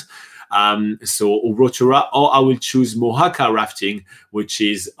world. So Rotorua, or I will choose Mohaka rafting, which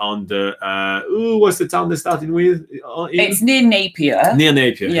is on the what's the town they're starting with? It's near Napier. Near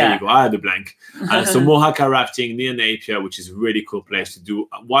Napier. Yeah. There you go. I had a blank. So Mohaka rafting near Napier, which is a really cool place to do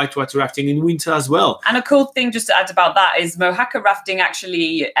whitewater rafting in winter as well. And a cool thing just to add about that is Mohaka rafting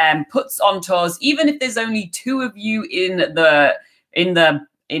actually puts on tours, even if there's only 2 of you in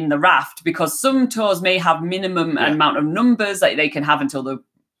the raft, because some tours may have minimum amount of numbers that they can have until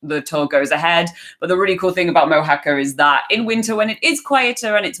the tour goes ahead. But the really cool thing about Mohaka is that in winter, when it is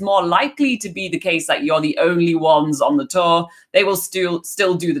quieter and it's more likely to be the case that you're the only ones on the tour, they will still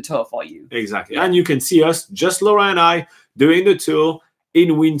do the tour for you. Exactly. And you can see us, just Laura and I, doing the tour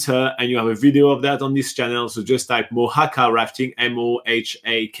in winter, and you have a video of that on this channel. So just type Mohaka rafting,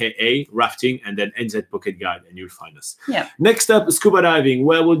 Mohaka rafting, and then NZ Pocket Guide, and you'll find us. Yeah. Next up, scuba diving.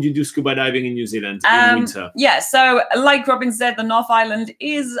 Where would you do scuba diving in New Zealand in winter? Yeah, so like Robin said, the North Island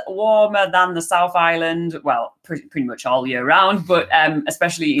is warmer than the South Island. Well, pretty much all year round, but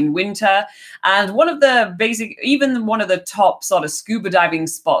especially in winter. And one of the top sort of scuba diving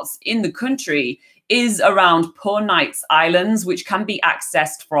spots in the country is around Poor Knights Islands, which can be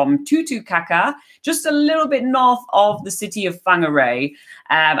accessed from Tutukaka, just a little bit north of the city of Whangarei.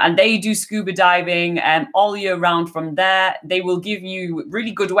 And they do scuba diving all year round from there. They will give you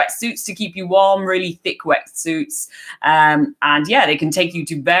really good wetsuits to keep you warm, really thick wetsuits. And yeah, they can take you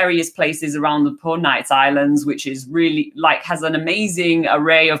to various places around the Poor Knights Islands, which is really has an amazing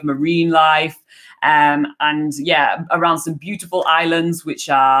array of marine life. And yeah, around some beautiful islands, which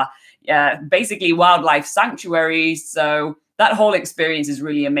are basically wildlife sanctuaries. So that whole experience is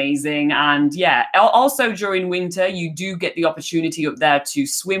really amazing. And yeah, also during winter, you do get the opportunity up there to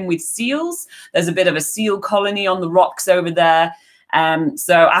swim with seals. There's a bit of a seal colony on the rocks over there.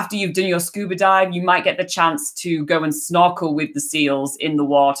 So after you've done your scuba dive, you might get the chance to go and snorkel with the seals in the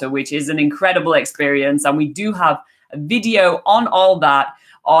water, which is an incredible experience. And we do have a video on all that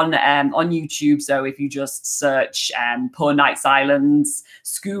on YouTube. So if you just search Poor Knights Islands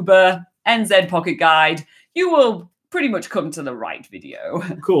scuba NZ Pocket Guide, you will pretty much come to the right video.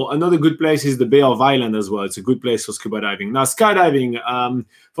 Cool. Another good place is the Bay of Island as well. It's a good place for scuba diving. Now, skydiving.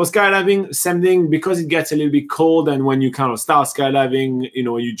 For skydiving, same thing, because it gets a little bit cold, and when you kind of start skydiving, you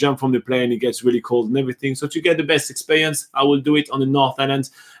know, you jump from the plane, it gets really cold and everything. So to get the best experience, I will do it on the North Island,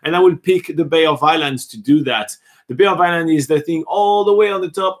 and I will pick the Bay of Islands to do that. The Bay of Island is the thing all the way on the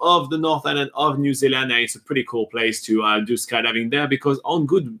top of the North Island of New Zealand, and it's a pretty cool place to do skydiving there, because on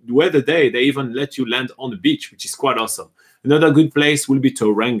good weather day, they even let you land on the beach, which is quite awesome. Another good place will be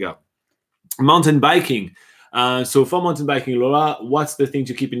Tauranga. Mountain biking. So for mountain biking, Laura, what's the thing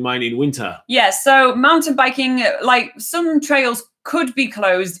to keep in mind in winter? Yeah, so mountain biking, like some trails could be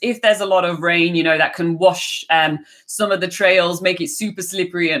closed if there's a lot of rain, you know, that can wash some of the trails, make it super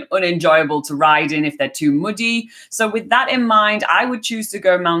slippery and unenjoyable to ride in if they're too muddy. So with that in mind, I would choose to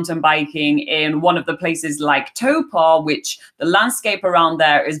go mountain biking in one of the places like Taupo, which the landscape around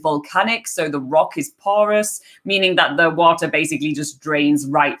there is volcanic. So the rock is porous, meaning that the water basically just drains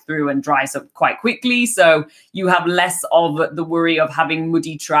right through and dries up quite quickly. So you have less of the worry of having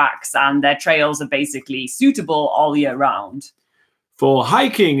muddy tracks, and their trails are basically suitable all year round. For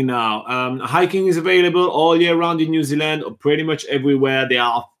hiking now, hiking is available all year round in New Zealand, or pretty much everywhere. There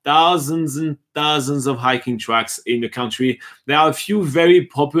are thousands and thousands of hiking tracks in the country. There are a few very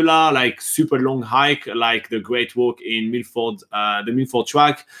popular, like super long hike, like the Great Walk in Milford, the Milford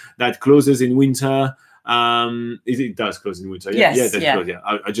track that closes in winter. It does close in winter. Yes, yeah, that's close,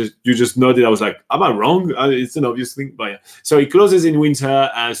 yeah. You just nodded. I was like, am I wrong? It's an obvious thing, but yeah. So it closes in winter,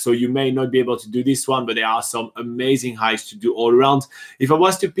 so you may not be able to do this one, but there are some amazing hikes to do all around. If I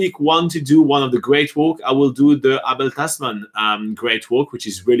was to pick one to do one of the Great Walk, I will do the Abel Tasman Great Walk, which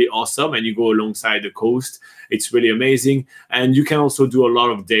is really awesome, and you go alongside the coast. It's really amazing, and you can also do a lot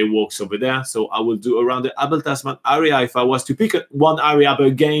of day walks over there. So I will do around the Abel Tasman area if I was to pick one area, but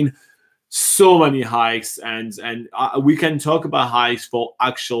again, so many hikes, and we can talk about hikes for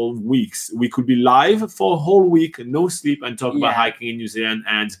actual weeks. We could be live for a whole week, no sleep, and talk about hiking in New Zealand,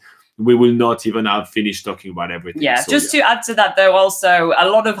 and we will not even have finished talking about everything. Yeah, so, just to add to that, though, also a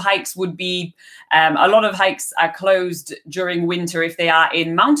lot of hikes would be a lot of hikes are closed during winter if they are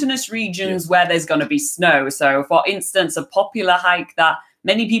in mountainous regions where there's going to be snow. So for instance, a popular hike that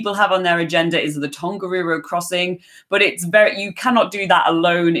many people have on their agenda is the Tongariro crossing, but you cannot do that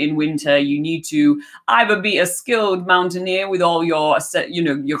alone in winter. You need to either be a skilled mountaineer with all your,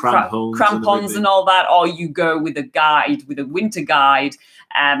 your crampons and all that, or you go with a guide, with a winter guide,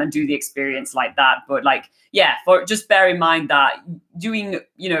 and do the experience like that. But just bear in mind that doing,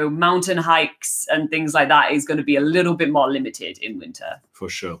 mountain hikes and things like that is going to be a little bit more limited in winter. For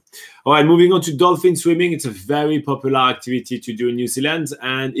sure. All right, moving on to dolphin swimming. It's a very popular activity to do in New Zealand.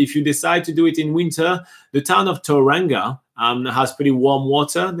 And if you decide to do it in winter, the town of Tauranga has pretty warm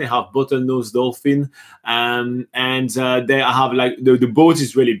water. They have bottlenose dolphin, and they have the boat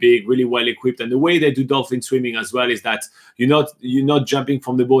is really big, really well equipped. And the way they do dolphin swimming as well is that you're not jumping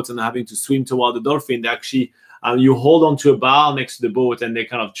from the boat and having to swim toward the dolphin. They actually you hold onto a bar next to the boat, and they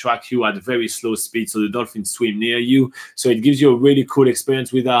kind of track you at a very slow speed, so the dolphins swim near you. So it gives you a really cool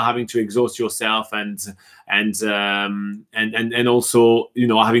experience without having to exhaust yourself and also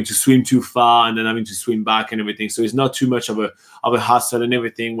having to swim too far and then having to swim back and everything. So it's not too much of a hassle and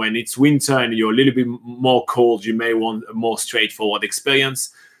everything. When it's winter and you're a little bit more cold, you may want a more straightforward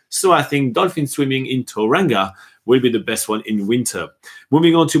experience. So I think dolphin swimming in Tauranga will be the best one in winter.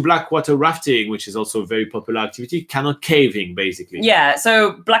 Moving on to blackwater rafting, which is also a very popular activity, canoe caving, basically. Yeah,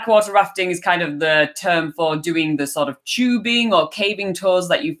 so blackwater rafting is kind of the term for doing the sort of tubing or caving tours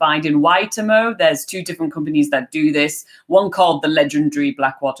that you find in Waitomo. There's two different companies that do this, one called the legendary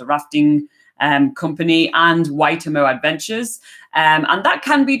Blackwater Rafting Company and Waitomo Adventures. And that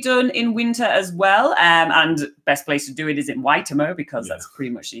can be done in winter as well. And best place to do it is in Waitomo, because that's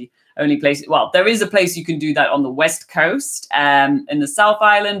pretty much the only place. Well, there is a place you can do that on the west coast in the South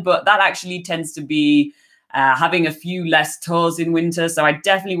Island, but that actually tends to be having a few less tours in winter. So I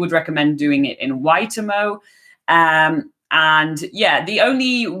definitely would recommend doing it in Waitomo. And yeah, the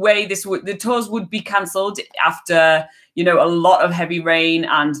only way the tours would be cancelled after, a lot of heavy rain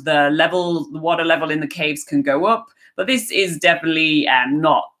and the water level in the caves can go up. But this is definitely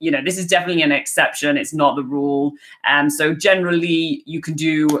this is definitely an exception. It's not the rule. So generally you can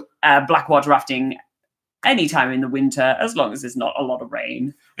do blackwater rafting anytime in the winter, as long as there's not a lot of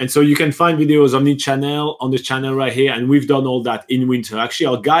rain. And so you can find videos on the channel right here, and we've done all that in winter. Actually,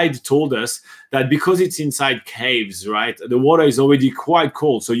 our guide told us that because it's inside caves, right, the water is already quite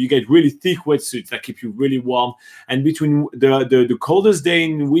cold, so you get really thick wetsuits that keep you really warm. And between the coldest day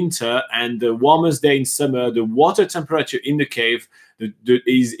in winter and the warmest day in summer, the water temperature in the cave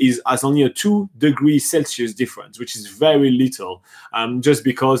has only a 2 degrees Celsius difference, which is very little, just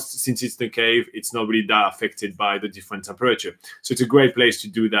because since it's the cave, it's not really that affected by the different temperature. So it's a great place to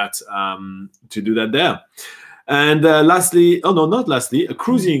do that there. And lastly,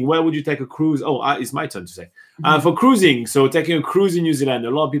 cruising. Where would you take a cruise? Oh, it's my turn to say. For cruising, so taking a cruise in New Zealand, a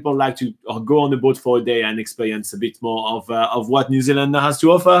lot of people like to go on the boat for a day and experience a bit more of what New Zealand has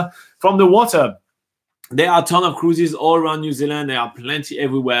to offer from the water. There are a ton of cruises all around New Zealand. There are plenty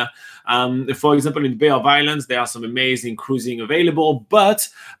everywhere. For example, in the Bay of Islands, there are some amazing cruising available. But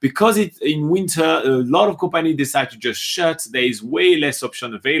because it's in winter, a lot of companies decide to just shut. There is way less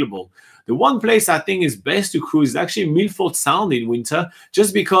option available. The one place I think is best to cruise is actually Milford Sound in winter,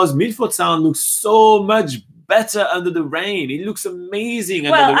 just because Milford Sound looks so much better under the rain. It looks amazing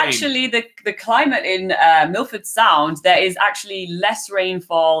under the rain. Well, actually, the climate in Milford Sound, there is actually less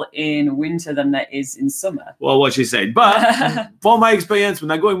rainfall in winter than there is in summer. Well, what she said. But from my experience,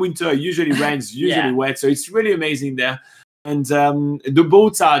 when I go in winter, it usually rains, usually wet. So it's really amazing there. And the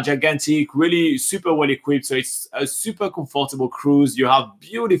boats are gigantic, really super well equipped. So it's a super comfortable cruise. You have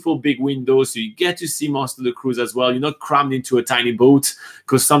beautiful big windows, so you get to see most of the cruise as well. You're not crammed into a tiny boat,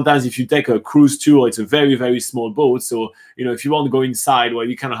 because sometimes if you take a cruise tour, it's a very, very small boat. So, you know, if you want to go inside, well,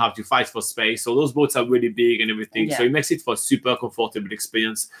 you kind of have to fight for space. So those boats are really big and everything. So it makes it for a super comfortable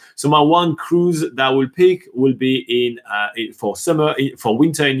experience. So my one cruise that I will pick will be for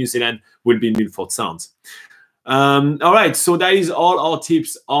winter in New Zealand, will be in Milford Sound. All right, so that is all our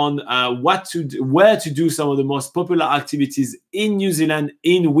tips on where to do some of the most popular activities in New Zealand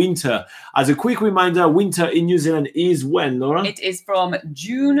in winter. As a quick reminder, winter in New Zealand is when, Laura? It is from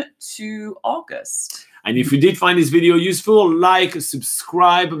June to August. And if you did find this video useful, like,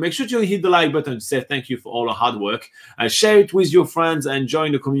 subscribe, make sure to hit the like button to say thank you for all the hard work. Share it with your friends and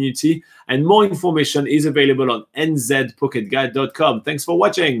join the community. And more information is available on nzpocketguide.com. Thanks for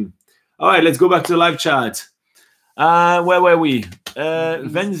watching. All right, let's go back to the live chat. Where were we?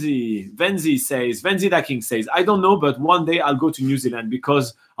 Venzi Daking says, I don't know, but one day I'll go to New Zealand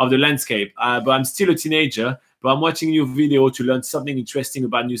because of the landscape. But I'm still a teenager, but I'm watching your video to learn something interesting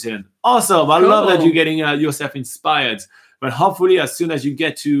about New Zealand. Awesome. I love that you're getting yourself inspired. But hopefully, as soon as you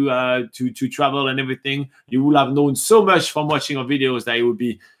get to travel and everything, you will have known so much from watching our videos that it will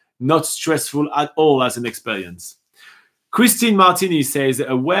be not stressful at all as an experience. Christine Martini says,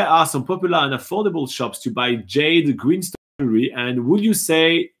 where are some popular and affordable shops to buy jade greenstone jewelry? And would you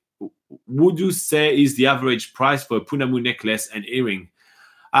say is the average price for a Punamu necklace and earring?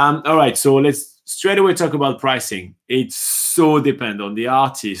 All right, so let's straight away talk about pricing. It so depends on the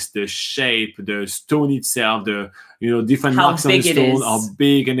artist, the shape, the stone itself, the different marks on the stone, how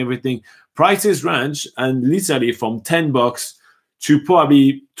big and everything. Prices range and literally from $10 to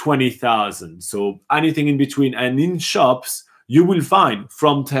probably 20,000. So anything in between, and in shops you will find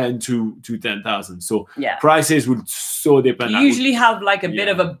from 10 to 10,000. So prices will so depend. You usually have like a bit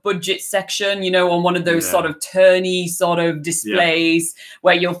of a budget section, on one of those sort of turny sort of displays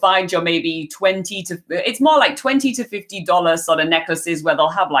where you'll find your maybe it's more like $20 to $50 sort of necklaces where they'll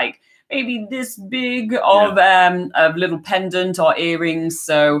have like maybe this big of a little pendant or earrings.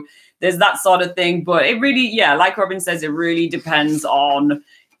 So there's that sort of thing. But it really, like Robin says, it really depends on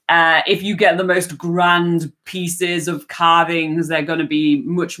if you get the most grand pieces of carvings, they're going to be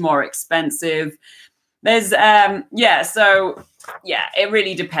much more expensive. There's, it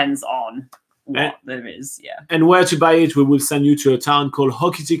really depends on what there is, And where to buy it, we will send you to a town called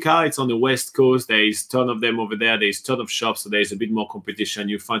Hokitika. It's on the west coast. There is a ton of them over there. There's a ton of shops, so there's a bit more competition.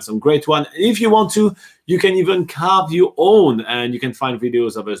 You find some great one. If you want to, you can even carve your own, and you can find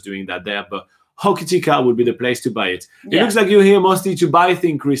videos of us doing that there. But Hokitika would be the place to buy it. It looks like you're here mostly to buy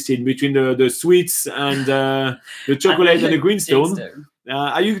things, Christine, between the sweets and the chocolate and the greenstone.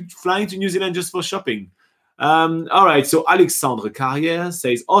 Are you flying to New Zealand just for shopping? All right, so Alexandre Carrière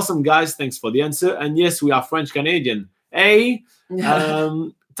says, awesome, guys. Thanks for the answer. And yes, we are French-Canadian. Hey,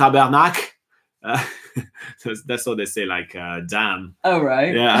 tabernacle. That's what they say, like, damn. Oh,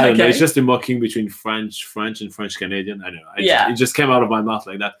 right. Yeah, I don't know. It's just a mocking between French and French-Canadian. I don't know. It just came out of my mouth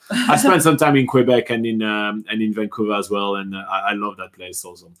like that. I spent some time in Quebec and in Vancouver as well, and I love that place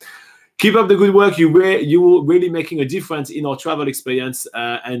also. Keep up the good work. You're really making a difference in our travel experience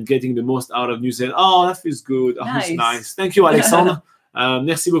and getting the most out of New Zealand. Oh, that feels good. Oh, that's nice. Thank you, Alexandre.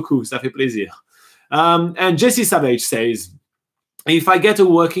 Merci beaucoup. Ça fait plaisir. And Jesse Savage says, if I get a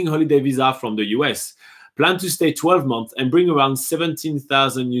working holiday visa from the US, plan to stay 12 months and bring around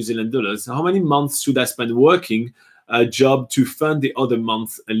 17,000 New Zealand dollars, how many months should I spend working a job to fund the other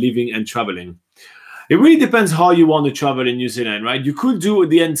months living and traveling? It really depends how you want to travel in New Zealand, right? You could do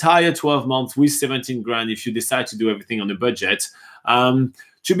the entire 12 months with 17 grand if you decide to do everything on a budget.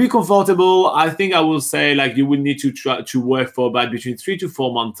 To be comfortable, I think I will say like you would need to try to work for about between 3 to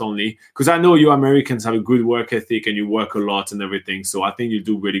 4 months only, because I know you Americans have a good work ethic and you work a lot and everything. So I think you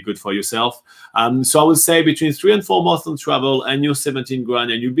do really good for yourself. So I would say between 3 and 4 months on travel and you're 17 grand,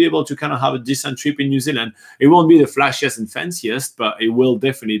 and you'll be able to kind of have a decent trip in New Zealand. It won't be the flashiest and fanciest, but it will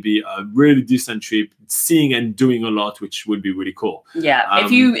definitely be a really decent trip, seeing and doing a lot, which would be really cool. Yeah,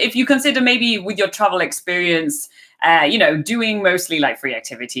 if you consider maybe with your travel experience, you know, doing mostly like free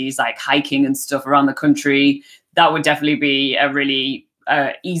activities like hiking and stuff around the country, that would definitely be a really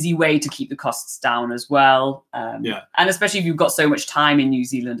easy way to keep the costs down as well. Yeah, and especially if you've got so much time in New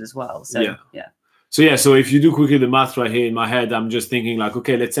Zealand as well. So yeah. So if you do quickly the math right here in my head, I'm just thinking like,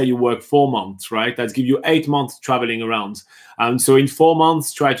 okay, let's say you work 4 months, right? That's give you 8 months traveling around. So in 4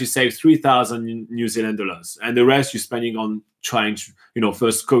 months, try to save 3,000 New Zealand dollars, and the rest you're spending on trying to, you know,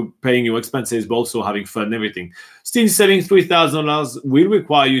 first paying your expenses, but also having fun and everything. Still, saving $3,000 will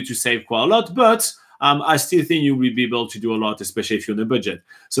require you to save quite a lot, but I still think you will be able to do a lot, especially if you're on a budget.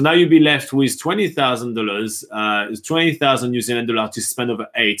 So now you'll be left with $20,000, 20,000 New Zealand dollars to spend over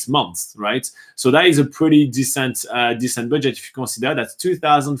 8 months, right? So that is a pretty decent budget if you consider that's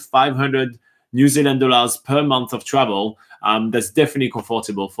 2,500 New Zealand dollars per month of travel. That's definitely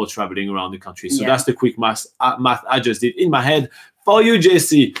comfortable for traveling around the country. So that's the quick math I just did in my head for you,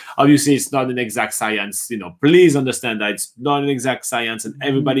 JC. Obviously, it's not an exact science. You know, please understand that it's not an exact science, and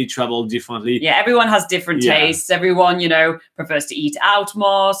everybody travels differently. Yeah, everyone has different tastes. Everyone, you know, prefers to eat out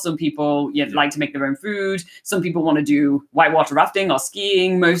more. Some people like to make their own food. Some people want to do whitewater rafting or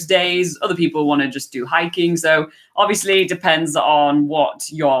skiing most days. Other people want to just do hiking. So obviously, it depends on what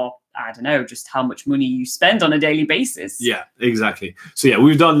your I don't know, just how much money you spend on a daily basis. Yeah, exactly. So yeah,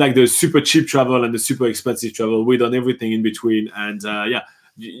 we've done like the super cheap travel and the super expensive travel. We've done everything in between, and yeah,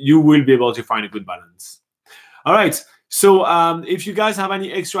 you will be able to find a good balance. All right. So if you guys have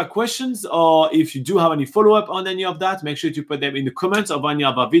any extra questions, or if you do have any follow-up on any of that, make sure to put them in the comments of any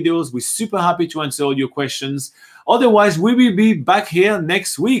of our videos. We're super happy to answer all your questions. Otherwise, we will be back here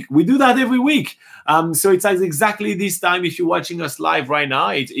next week. We do that every week. So it's at exactly this time. If you're watching us live right now,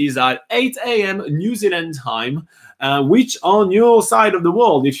 it is at 8 a.m. New Zealand time, which on your side of the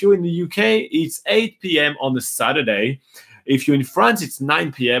world, if you're in the UK, it's 8 p.m. on a Saturday. If you're in France, it's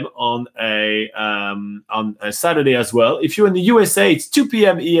 9 p.m. on a Saturday as well. If you're in the USA, it's 2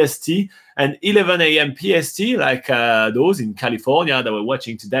 p.m. EST and 11 a.m. PST, like those in California that we're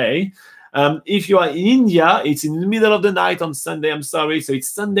watching today. If you are in India, it's in the middle of the night on Sunday. I'm sorry. So it's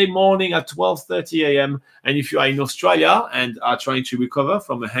Sunday morning at 12:30 a.m. And if you are in Australia and are trying to recover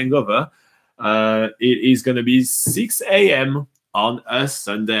from a hangover, it is going to be 6 a.m. on a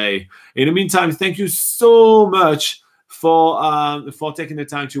Sunday. In the meantime, thank you so much for taking the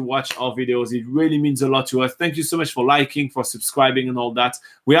time to watch our videos. It really means a lot to us. Thank you so much for liking, for subscribing and all that.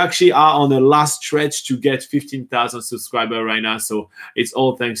 We actually are on the last stretch to get 15,000 subscribers right now. So it's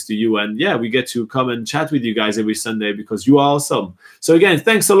all thanks to you. And yeah, we get to come and chat with you guys every Sunday because you are awesome. So again,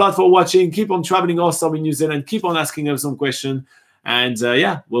 thanks a lot for watching. Keep on traveling awesome in New Zealand. Keep on asking us some questions. And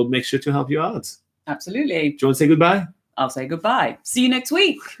yeah, we'll make sure to help you out. Absolutely. Do you want to say goodbye? I'll say goodbye. See you next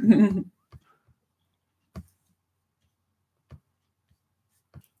week.